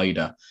Dele,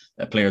 Ida,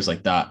 players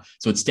like that.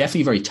 So it's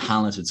definitely a very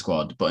talented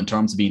squad. But in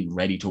terms of being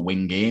ready to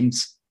win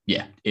games,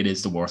 yeah, it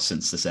is the worst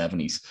since the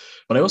 70s.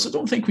 But I also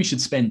don't think we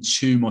should spend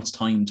too much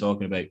time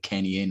talking about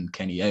Kenny in,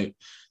 Kenny out,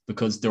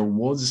 because there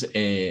was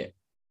a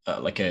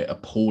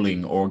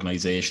polling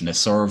organization, a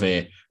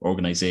survey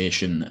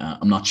organization.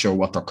 I'm not sure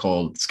what they're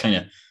called. It's kind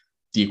of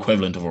the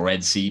equivalent of a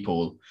Red Sea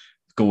poll,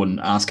 going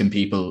asking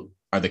people,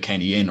 are they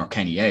Kenny in or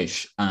Kenny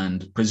out?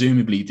 And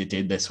presumably they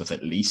did this with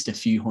at least a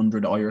few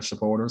hundred Irish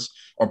supporters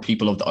or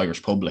people of the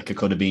Irish public. It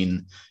could have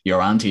been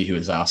your auntie who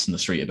was asked in the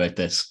street about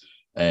this.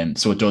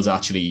 So it does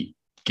actually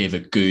give a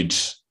good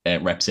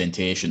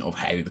representation of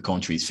how the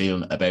country is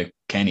feeling about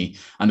Kenny.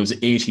 And it was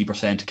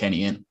 80%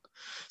 Kenny in.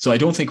 So I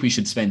don't think we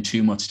should spend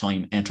too much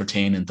time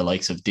entertaining the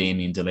likes of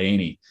Damien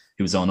Delaney,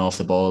 who was on off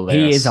the ball there.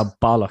 He is a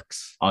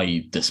bollocks.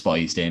 I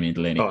despise Damien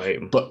Delaney. I hate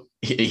him. But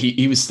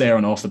he was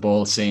staring off the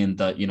ball saying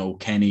that, you know,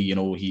 Kenny, you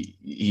know,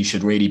 he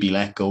should really be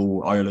let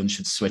go. Ireland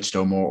should switch to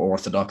a more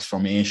orthodox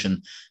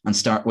formation and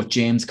start with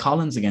James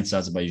Collins against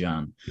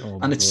Azerbaijan.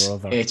 And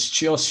it's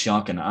just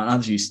shocking. And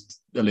as you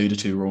alluded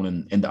to,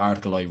 Ronan, in the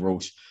article I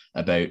wrote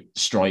about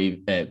strive,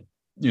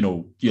 you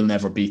know, you'll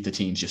never beat the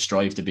teams you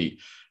strive to beat.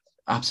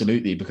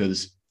 Absolutely,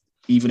 because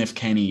even if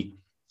Kenny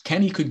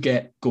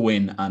could go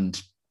in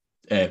and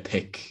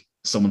pick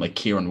someone like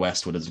Kieran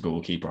Westwood as a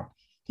goalkeeper,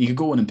 he could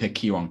go in and pick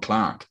Kieran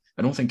Clark.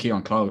 I don't think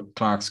Kieran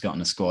Clark's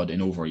gotten a squad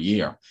in over a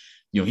year.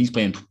 You know, he's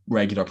playing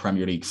regular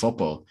Premier League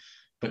football.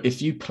 But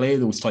if you play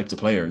those types of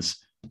players,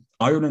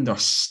 Ireland are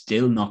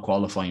still not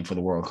qualifying for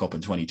the World Cup in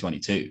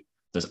 2022.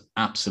 There's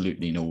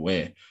absolutely no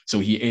way. So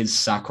he is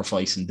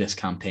sacrificing this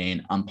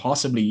campaign and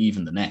possibly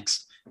even the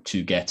next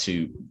to get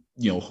to,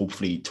 you know,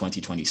 hopefully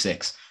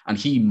 2026. And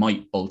he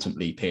might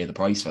ultimately pay the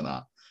price for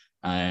that.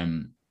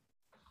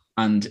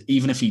 And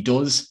even if he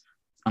does,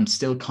 I'm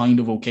still kind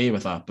of okay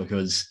with that,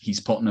 because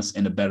he's putting us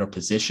in a better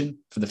position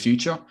for the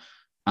future.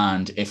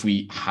 And if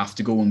we have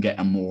to go and get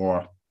a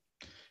more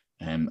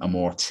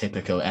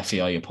typical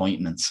FAI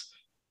appointments,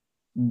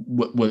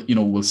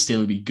 we'll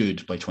still be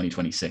good by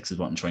 2026 is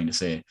what I'm trying to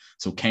say.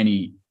 So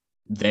Kenny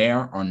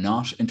there or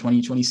not in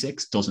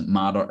 2026 doesn't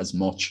matter as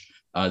much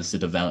as the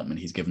development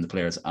he's given the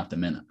players at the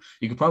minute.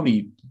 You could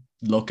probably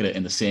look at it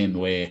in the same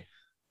way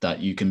that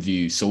you can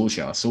view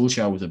Solskjaer.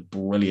 Solskjaer was a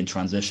brilliant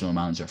transitional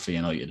manager for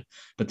United,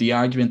 but the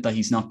argument that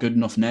he's not good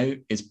enough now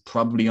is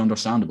probably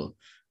understandable.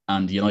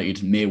 And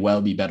United may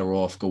well be better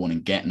off going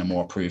and getting a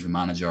more proven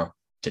manager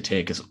to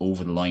take us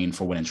over the line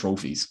for winning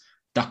trophies.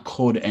 That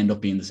could end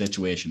up being the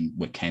situation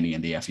with Kenny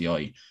and the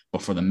FAI.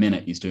 But for the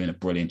minute, he's doing a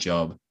brilliant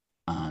job.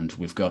 And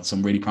we've got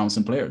some really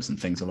promising players and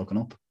things are looking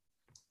up.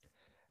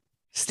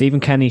 Stephen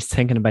Kenny's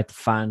thinking about the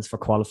fans for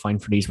qualifying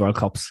for these World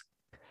Cups.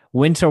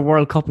 Winter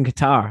World Cup in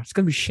Qatar. It's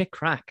going to be shit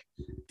crack.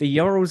 The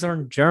Euros are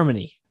in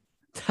Germany.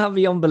 That'd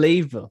be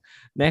unbelievable.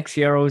 Next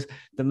Euros,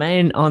 the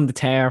men on the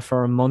tear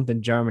for a month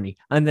in Germany.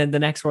 And then the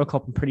next World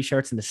Cup, I'm pretty sure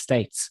it's in the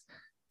States.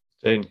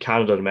 In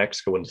Canada and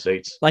Mexico and the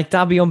States. Like,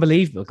 that'd be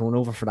unbelievable going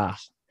over for that.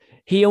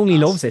 He only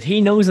loves it. He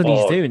knows what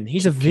he's doing.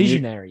 He's a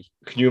visionary.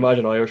 Can you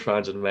imagine Irish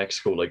fans in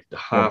Mexico? Like,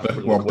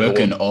 we're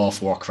booking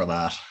off work for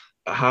that.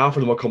 Half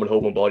of them are coming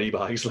home in body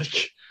bags.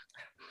 Like,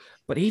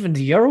 but even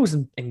the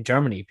Euros in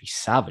Germany would be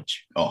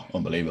savage. Oh,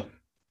 unbelievable.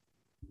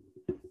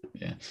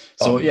 Yeah.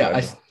 So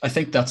I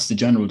think that's the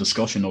general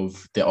discussion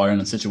of the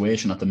Ireland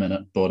situation at the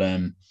minute. But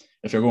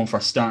if you're going for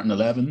starting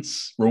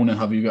 11s, Ronan,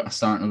 have you got a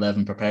starting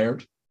 11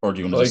 prepared, or do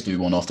you want to just do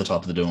one off the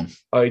top of the dome?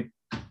 I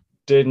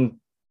didn't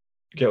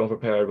get one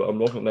prepared, but I'm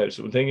looking now.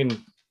 So I'm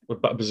thinking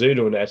with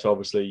Bazzuno in net,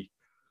 obviously.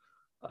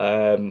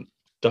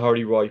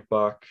 Doherty right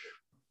back,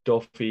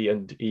 Duffy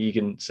and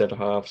Egan centre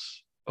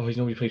halves. Oh, he's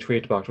nobody played 3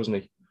 at the back,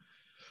 wasn't he?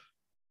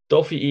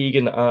 Duffy,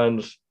 Egan,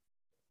 and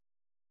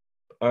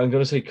I'm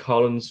going to say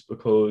Collins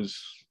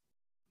because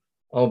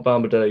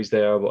Bambadeli's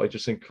there, but I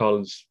just think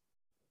Collins.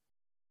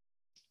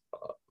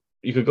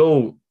 You could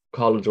go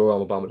Collins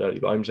or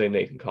Bambadeli, but I'm saying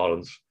Nathan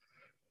Collins,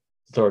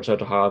 third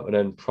centre half, and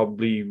then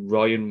probably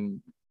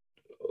Ryan.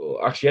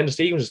 Actually, Enda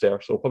Stevens is there,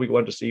 so probably go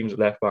into Stevens at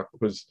left back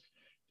because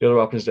the other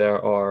options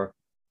there are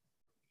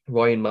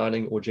Ryan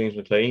Manning or James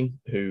McLean,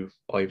 who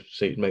I've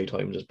said many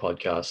times in this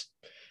podcast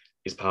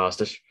is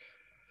past it.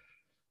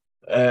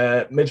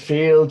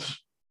 Midfield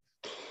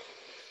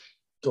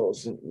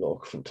doesn't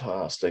look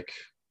fantastic.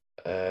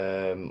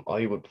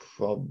 I would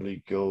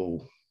probably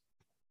go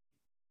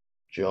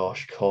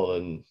Josh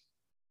Cullen.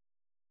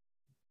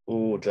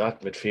 Oh,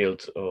 that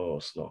midfield. Oh,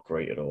 it's not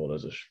great at all,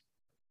 is it?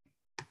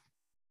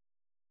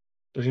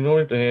 Does he know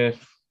it?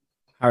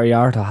 Harry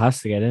Arthur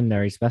has to get in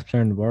there. He's best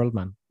player in the world,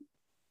 man.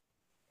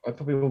 I'd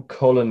probably go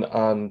Cullen,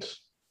 and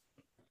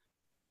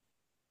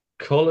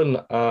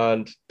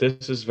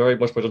this is very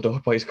much my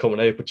Dundalk boys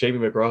coming out, but Jamie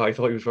McGrath, I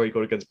thought he was very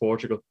good against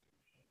Portugal.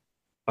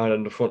 And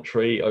in the front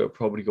three, I would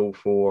probably go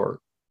for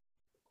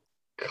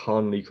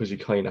Conley because you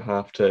kind of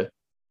have to.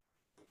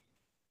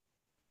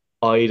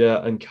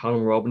 Ida and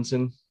Callum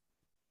Robinson.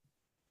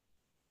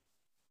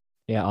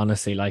 Yeah,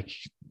 honestly, like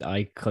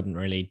I couldn't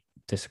really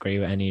disagree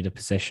with any of the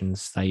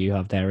positions that you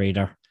have there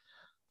either.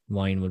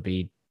 Mine would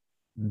be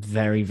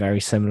very, very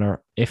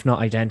similar, if not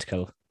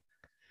identical.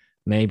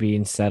 Maybe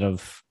instead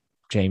of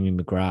Jamie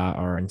McGrath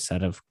or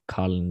instead of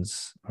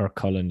Collins or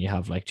Cullen, you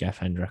have like Jeff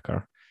Hendrick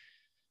or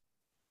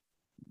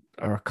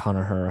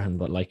Conor Hurhan,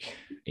 but like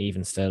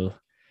even still,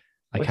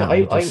 I can't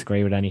really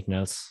disagree with anything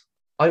else.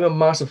 I'm a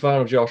massive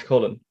fan of Josh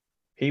Cullen.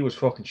 He was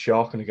fucking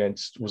shocking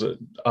against, was it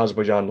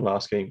Azerbaijan the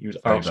last game? He was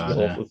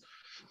absolutely awful.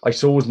 I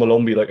saw was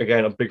Malumbi. Like,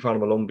 again, I'm a big fan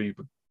of Malumbi,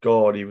 but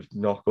God, he was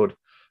not good.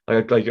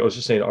 Like I was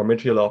just saying, our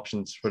midfield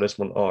options for this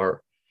one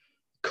are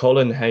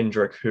Cullen,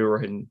 Hendrick,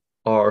 Hurhan,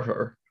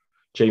 Arthur,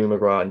 Jamie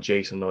McGrath, and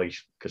Jason Knight.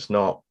 It's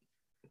not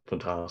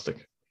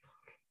fantastic.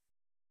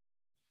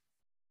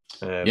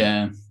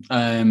 Will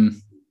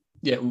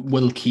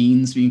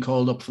Keane's being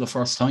called up for the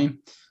first time.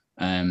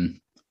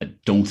 I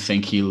don't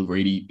think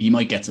he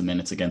might get some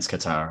minutes against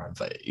Qatar.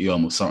 He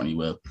almost certainly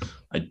will.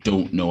 I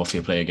don't know if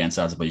he'll play against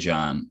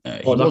Azerbaijan.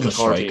 He was a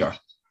striker.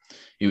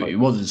 He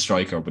was a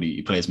striker, but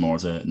he plays more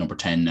as a number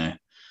 10 now.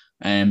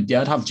 I'd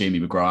have Jamie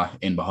McGrath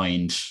in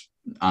behind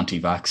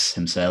anti-vax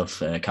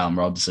himself, Callum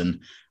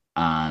Robinson,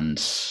 and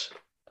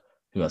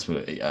who else?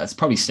 I'd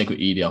probably stick with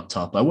Edie up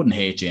top. I wouldn't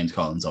hate James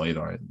Collins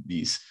either.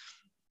 He's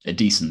a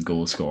decent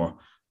goal scorer.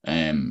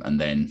 And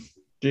then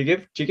do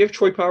you give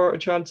Troy Power a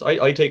chance?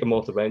 I take him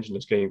off the bench in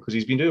this game because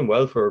he's been doing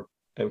well for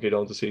MK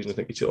Dons this season. I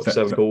think he's got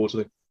 7 goals. I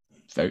think.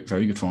 Very,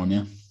 very good form,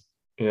 yeah.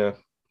 Yeah.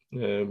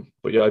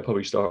 But yeah, I'd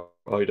probably start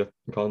Ida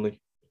and Conley.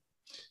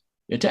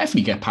 Yeah,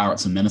 definitely get Parrott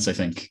some minutes, I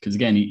think, because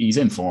again, he's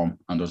in form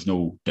and there's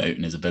no doubt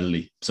in his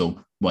ability.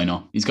 So why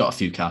not? He's got a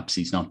few caps.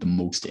 He's not the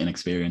most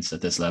inexperienced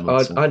at this level.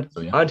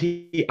 And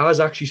he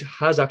has actually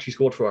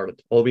scored for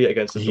Ireland, albeit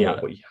against the door.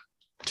 But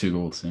 2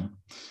 goals, yeah.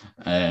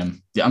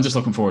 I'm just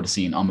looking forward to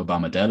seeing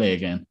Bambadeli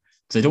again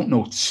because I don't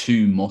know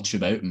too much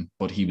about him,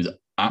 but he was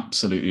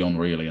absolutely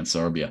unreal against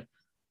Serbia.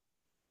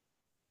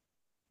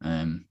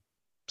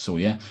 So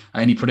yeah,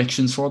 any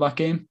predictions for that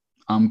game?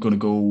 I'm going to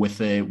go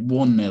with a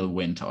 1-0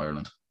 win to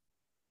Ireland.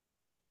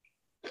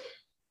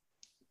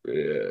 I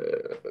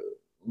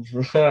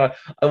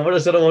would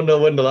have said I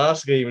 1-0 win the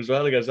last game as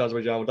well against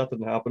Azerbaijan, but that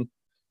didn't happen.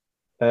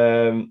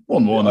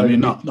 1-1. I mean,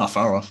 not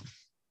far off.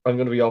 I'm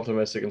going to be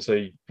optimistic and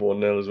say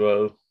 1-0 as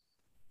well.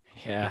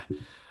 Yeah,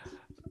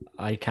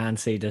 I can't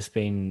see this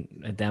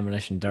being a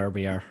demolition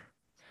derby or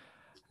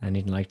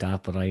anything like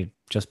that. But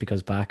just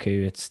because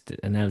Baku, it's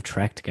an L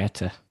trek to get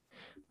to,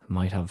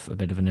 might have a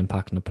bit of an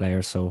impact on the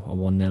players. So a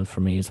 1-0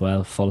 for me as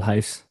well. Full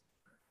house.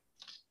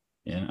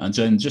 Yeah, and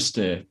then just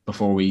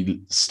before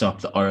we stop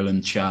the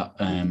Ireland chat,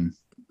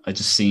 I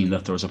just seen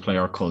that there was a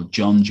player called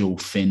John Joe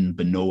Finn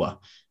Benoa,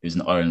 who's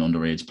an Ireland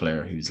underage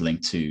player who's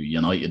linked to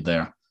United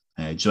there.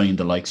 Joined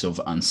the likes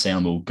of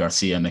Anselmo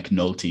Garcia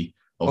McNulty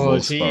of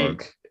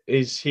Wolfsburg.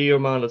 Is he your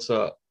man that's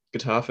at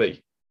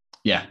Getafe?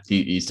 Yeah,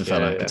 he's the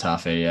fella at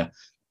Getafe,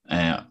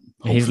 yeah.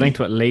 He's linked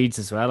with Leeds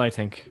as well, I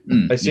think.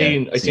 I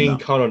seen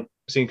Conor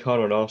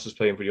Noss is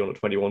playing for the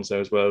under-21s now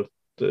as well.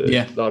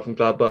 The lad from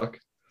Gladbach.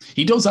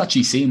 He does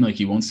actually seem like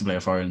he wants to play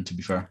for Ireland, to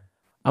be fair.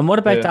 And what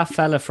about that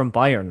fella from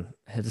Bayern?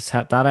 Has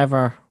that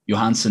ever...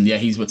 Johansson, yeah,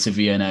 he's with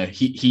Sevilla now.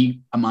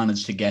 He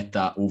managed to get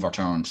that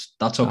overturned.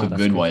 That took a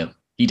good while.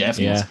 He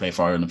definitely wants to play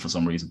for Ireland for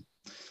some reason.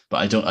 But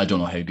I don't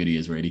know how good he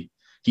is, really.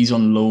 He's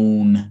on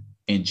loan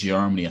in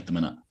Germany at the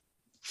minute.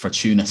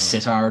 Fortuna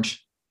Sittard.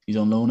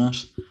 he's on loan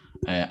at.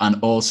 And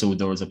also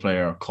there was a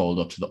player called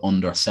up to the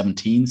under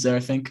 17s there, I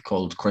think,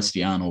 called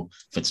Cristiano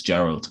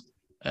Fitzgerald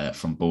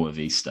from Boa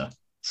Vista.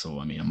 So,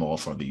 I mean, I'm all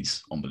for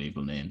these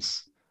unbelievable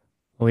names.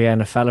 Oh, yeah,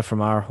 and a fella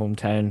from our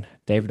hometown,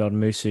 David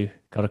Odemusu,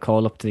 got a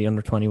call up to the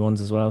under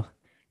 21s as well.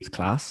 It's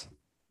class.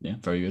 Yeah,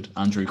 very good.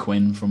 Andrew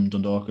Quinn from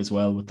Dundalk as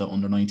well with the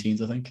under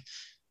 19s, I think.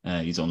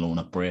 He's on loan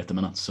at Bray at the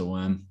minute. So,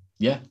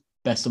 yeah,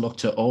 best of luck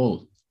to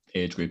all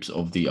age groups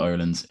of the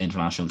Ireland's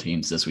international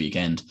teams this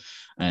weekend.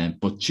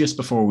 But just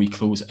before we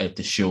close out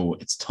the show,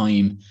 it's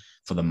time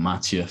for the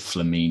Mattia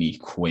Flamini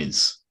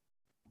quiz.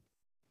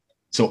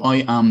 So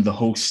I am the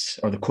host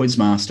or the quiz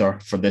master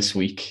for this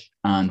week,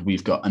 and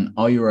we've got an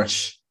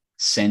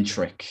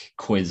Irish-centric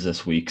quiz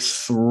this week.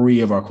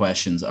 3 of our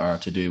questions are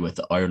to do with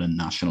the Ireland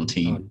national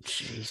team. Oh,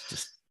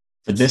 Jesus.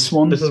 For this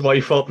one... This is my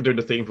fault for doing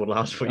the theme for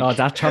last week. Oh,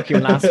 that Turkey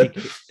one last week.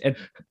 That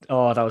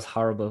was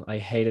horrible. I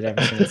hated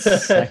every single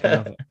second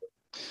of it.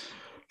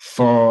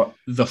 For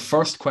the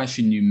first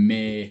question,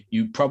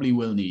 you probably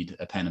will need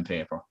a pen and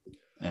paper.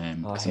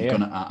 I'm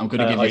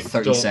gonna give you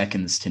 30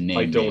 seconds to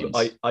name names.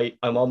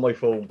 I'm on my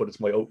phone, but it's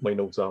my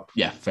notes app.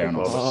 Yeah, fair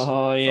enough.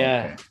 Oh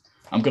yeah. Okay.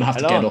 I'm gonna have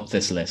to get up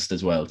this list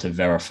as well to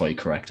verify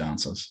correct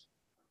answers.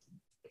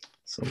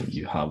 So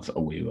you have a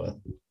wee while.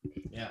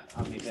 Yeah,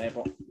 I'll be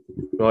paper.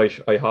 Right,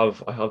 I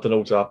have the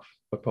notes app.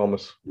 I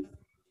promise.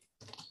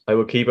 I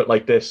will keep it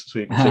like this so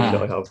you can see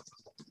that I have.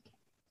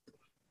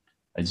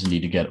 I just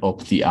need to get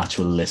up the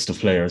actual list of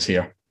players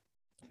here.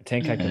 I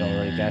think I can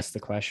already guess the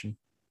question.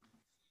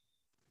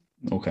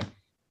 Okay,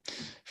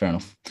 fair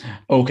enough.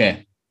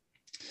 Okay,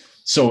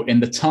 so in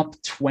the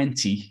top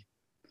 20,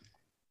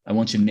 I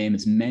want you to name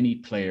as many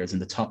players in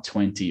the top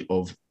 20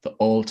 of the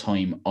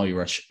all-time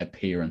Irish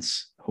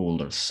appearance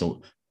holders.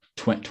 So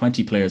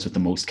 20 players with the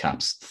most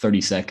caps.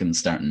 30 seconds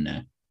starting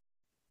now.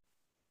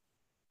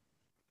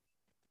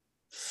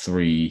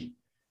 3,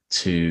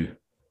 2,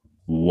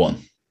 1.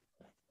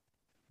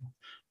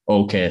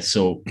 Okay,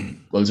 so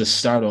we'll just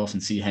start off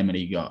and see how many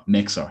you got.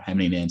 Mixer, how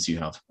many names do you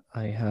have?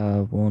 I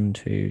have 1,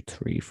 2,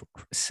 3, 4,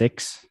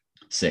 6.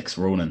 6.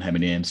 Ronan, how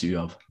many names do you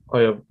have? I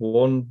have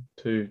 1,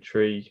 2,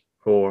 3,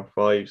 4,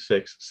 5,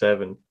 6,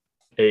 7,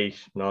 8,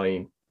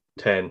 9,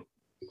 10.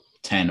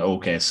 10.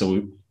 Okay,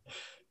 so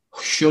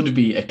should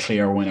be a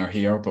clear winner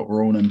here, but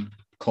Ronan,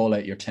 call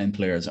out your 10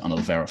 players and I'll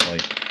verify.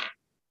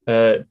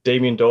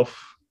 Damien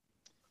Duff.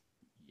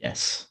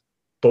 Yes.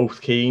 Both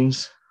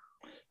Keanes.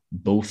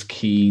 Both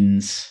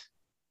Keanes.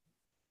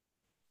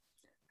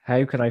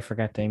 How could I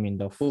forget Damien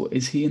Duff? Oh,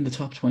 is he in the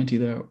top 20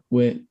 there?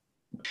 Wait.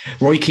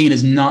 Roy Keane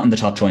is not in the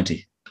top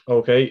 20.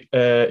 Okay.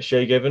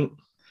 Shay Given.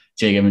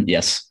 Shay Given,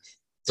 yes.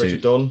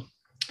 Richard Dunn.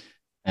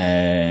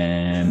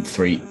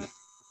 3.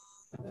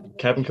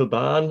 Kevin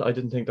Kilban. I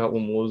didn't think that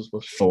one was.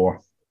 But... 4.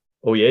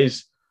 Oh, he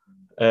is.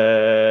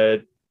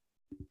 Aidan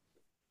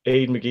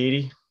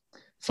McGeady.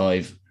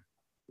 5.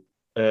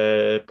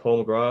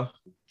 Paul McGrath.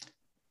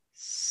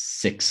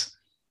 6.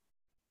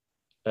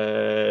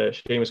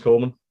 Seamus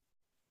Coleman.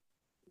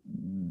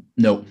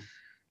 No.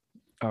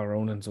 Oh,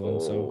 Ronan's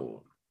one.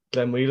 So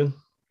Glenn Whelan.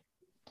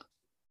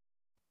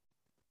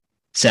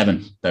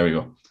 7. There we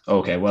go.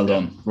 Okay, well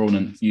done,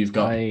 Ronan. You've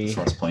got the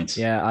first points.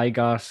 Yeah, I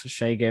got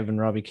Shay Given,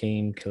 Robbie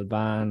Keane,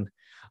 Kilban.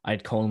 I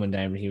had Coleman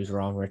down, but he was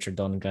wrong. Richard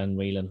Dunn, Glenn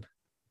Whelan.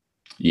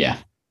 Yeah,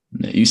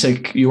 you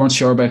said you weren't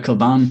sure about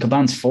Kilban.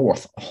 Kilban's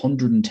 4th,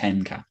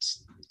 110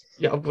 caps.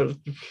 Yeah, but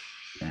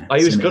I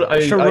was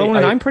good.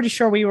 Ronan, I'm pretty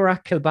sure we were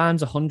at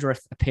Kilban's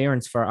 100th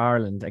appearance for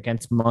Ireland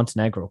against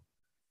Montenegro.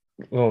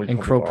 Oh, in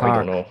Croke Park. I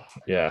don't know.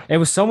 Yeah, it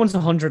was someone's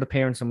 100th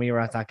appearance when we were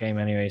at that game.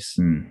 Anyways,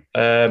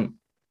 I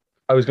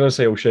was going to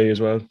say O'Shea as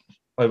well.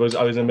 I was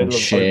in the middle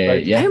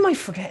O'Shea, of. How am I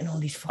forgetting all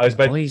these fucking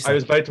boys? I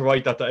was about to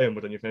write that down,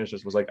 but then you finished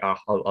this. Was like,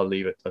 I'll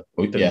leave it. I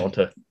didn't want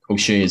to.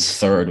 O'Shea is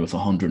 3rd with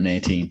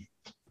 118.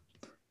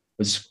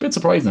 It's a bit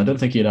surprising. I didn't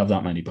think he'd have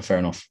that many, but fair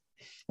enough.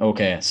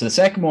 Okay, so the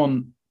second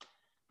one.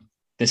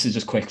 This is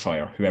just quick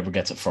fire. Whoever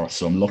gets it first.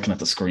 So I'm looking at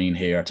the screen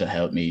here to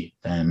help me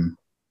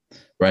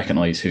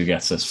recognize who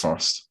gets this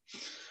first.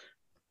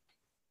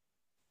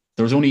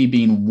 There's only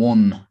been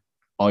one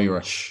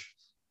Irish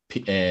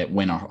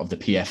winner of the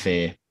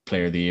PFA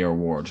Player of the Year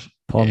award.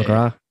 Paul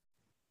McGrath.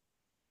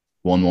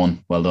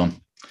 1-1. Well done.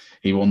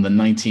 He won the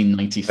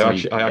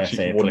 1993 I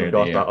actually wouldn't have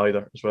got that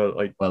either as well.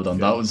 Well done.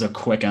 That was a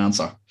quick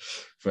answer.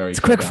 It's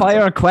a quick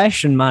fire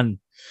question, man.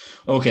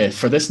 Okay,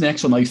 for this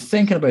next one, I'm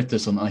thinking about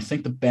this one. I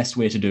think the best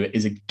way to do it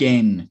is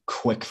again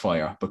quick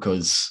fire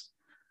because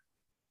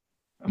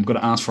I'm going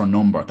to ask for a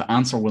number. The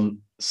answer will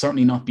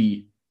certainly not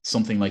be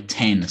something like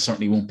 10. It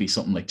certainly won't be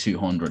something like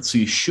 200. So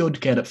you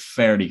should get it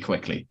fairly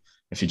quickly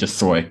if you just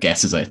throw out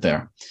guesses out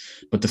there.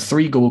 But the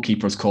 3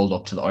 goalkeepers called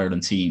up to the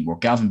Ireland team were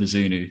Gavin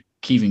Bazunu,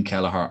 Kevin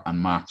Kelleher and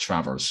Mark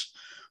Travers.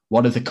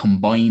 What is the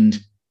combined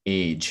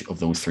age of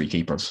those 3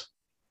 keepers?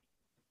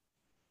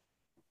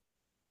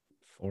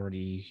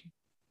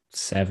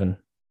 47.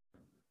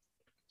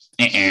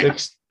 Whoever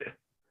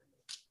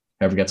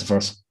gets it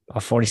first.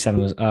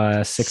 47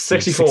 was 60,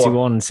 64.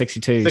 61,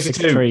 62,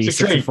 63,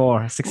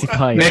 64,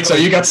 65. Nick, so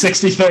you got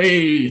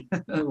 63.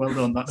 Well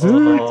done. That's the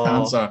correct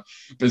answer.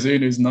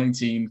 Bazunu's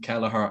 19,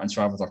 Kelleher and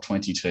Travers are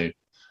 22.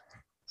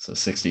 So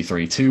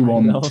 63.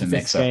 2-1 to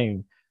Mixer.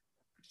 Game.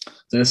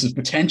 So this is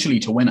potentially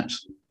to win it.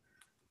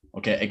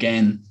 Okay,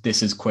 again,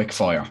 this is quick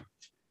fire.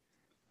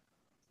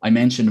 I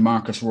mentioned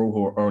Marcus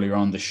Rojo earlier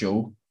on the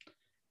show.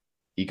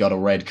 He got a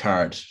red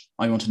card.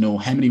 I want to know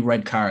how many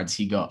red cards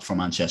he got for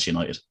Manchester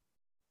United.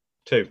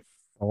 2,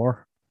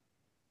 4,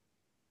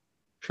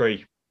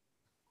 3,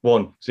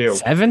 1, 0,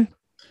 7.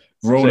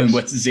 Rolling 6.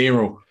 with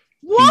 0.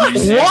 What?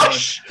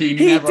 He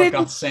never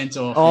got sent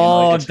off.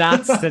 Oh, United.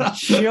 that's the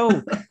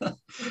joke.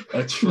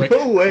 A trick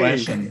No way.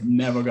 question.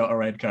 Never got a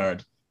red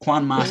card.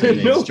 Juan Mata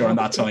lives during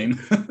that time.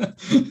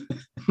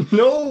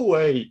 No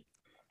way.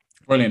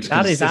 Brilliant.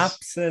 That is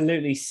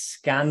absolutely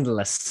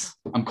scandalous.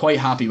 I'm quite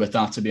happy with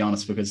that, to be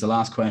honest, because the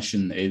last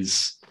question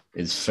is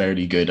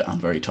fairly good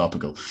and very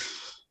topical.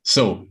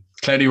 So,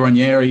 Claudio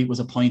Ranieri was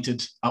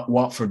appointed at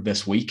Watford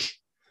this week.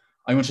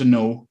 I want to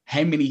know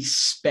how many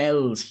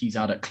spells he's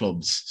had at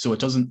clubs. So it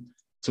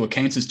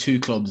counts as 2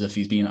 clubs if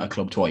he's been at a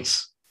club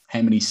twice.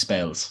 How many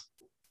spells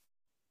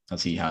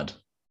has he had?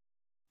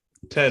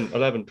 10,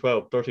 11,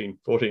 12, 13,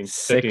 14, 6,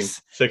 15,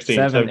 16,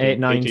 7, 17, 8,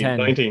 9, 18, 10.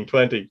 19,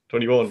 20,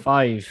 21.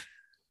 5.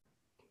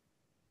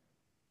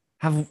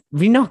 Have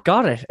we not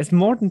got it? It's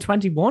more than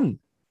 21.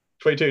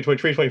 22,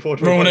 23, 24,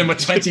 25. Rolling in with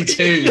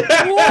 22.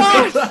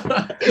 What?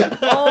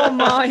 Oh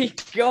my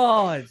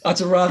God.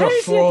 That's a rather How is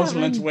it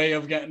fraudulent that way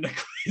of getting the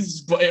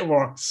quiz, but it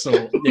works. So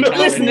you No, can't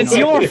Listen, really it's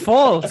know. your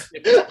fault.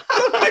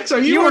 Hector,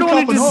 You were the one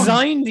who copping on.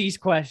 designed these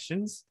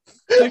questions.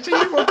 Hector,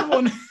 you were the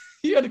one.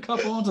 You had a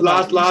cop on to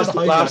that.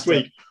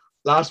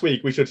 Last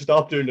week, we should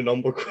stop doing the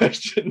number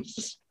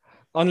questions.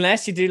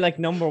 Unless you do like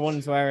number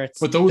ones where it's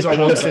But those the are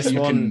ones that closest you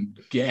one, can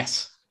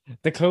guess.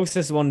 the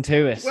closest one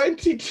to it.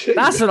 22.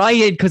 That's what I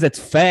did because it's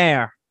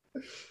fair.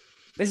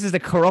 This is the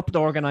corrupt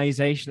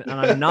organization, and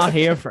I'm not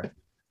here for it.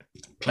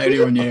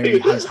 Claudio Ranieri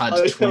has had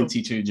I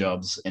 22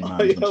 jobs in I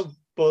management. have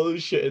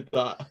bullshitted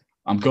that.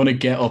 I'm going to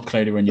get up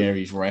Claudio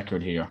Ranieri's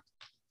record here,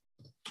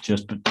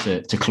 just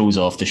to close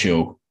off the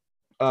show.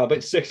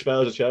 About 6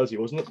 spells at Chelsea,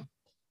 wasn't it?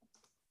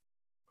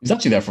 He's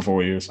actually there for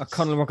 4 years.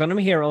 Colin, we're going to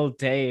be here all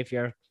day if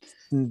you're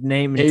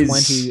naming His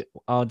 20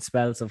 odd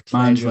spells of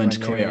Claudio management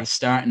Ranieri. career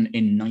starting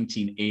in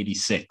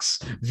 1986.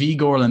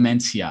 Vigor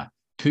Lemencia,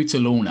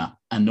 Putelona,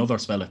 another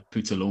spell at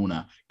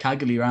Putelona,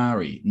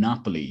 Cagliari,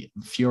 Napoli,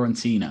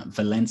 Fiorentina,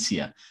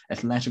 Valencia,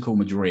 Atletico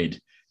Madrid,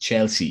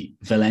 Chelsea,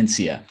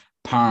 Valencia,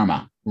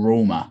 Parma,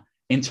 Roma,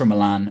 Inter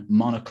Milan,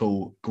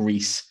 Monaco,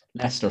 Greece,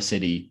 Leicester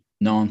City,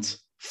 Nantes,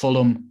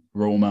 Fulham,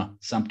 Roma,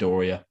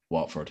 Sampdoria,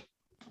 Watford.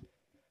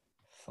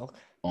 Fuck.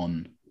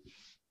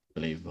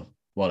 Unbelievable.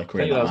 What a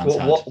career that Lads,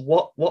 man's had.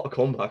 what a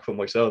comeback from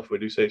myself,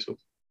 would you say so?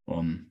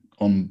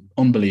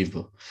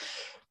 Unbelievable.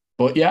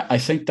 But yeah, I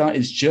think that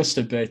is just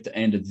about the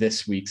end of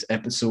this week's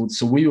episode.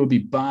 So we will be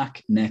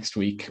back next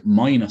week,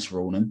 minus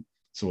Ronan.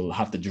 So we'll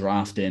have to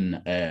draft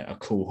in a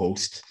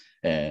co-host,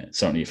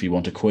 certainly if you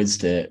want a quiz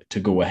to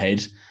go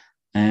ahead.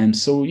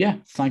 So yeah,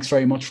 thanks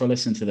very much for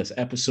listening to this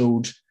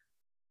episode.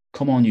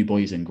 Come on, you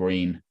boys in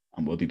green,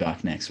 and we'll be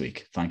back next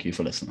week. Thank you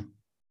for listening.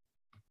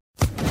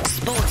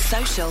 Sports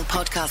Social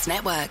Podcast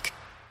Network.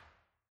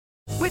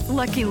 With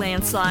Lucky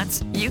Land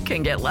Slots, you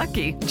can get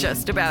lucky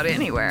just about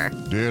anywhere.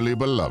 Dearly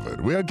beloved,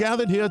 we are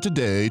gathered here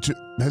today to...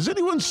 Has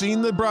anyone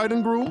seen the bride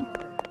and groom?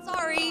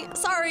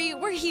 Sorry,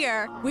 we're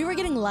here. We were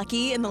getting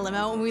lucky in the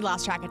limo and we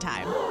lost track of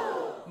time.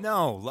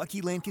 No,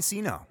 Lucky Land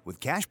Casino, with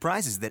cash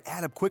prizes that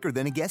add up quicker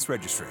than a guest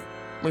registry.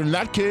 In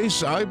that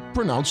case, I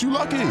pronounce you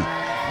lucky.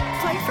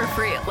 Play for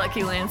free at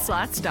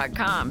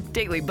LuckyLandSlots.com.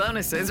 Daily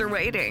bonuses are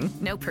waiting.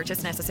 No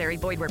purchase necessary.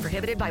 Void where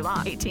prohibited by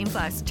law.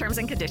 18+. Terms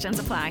and conditions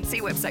apply.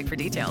 See website for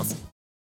details.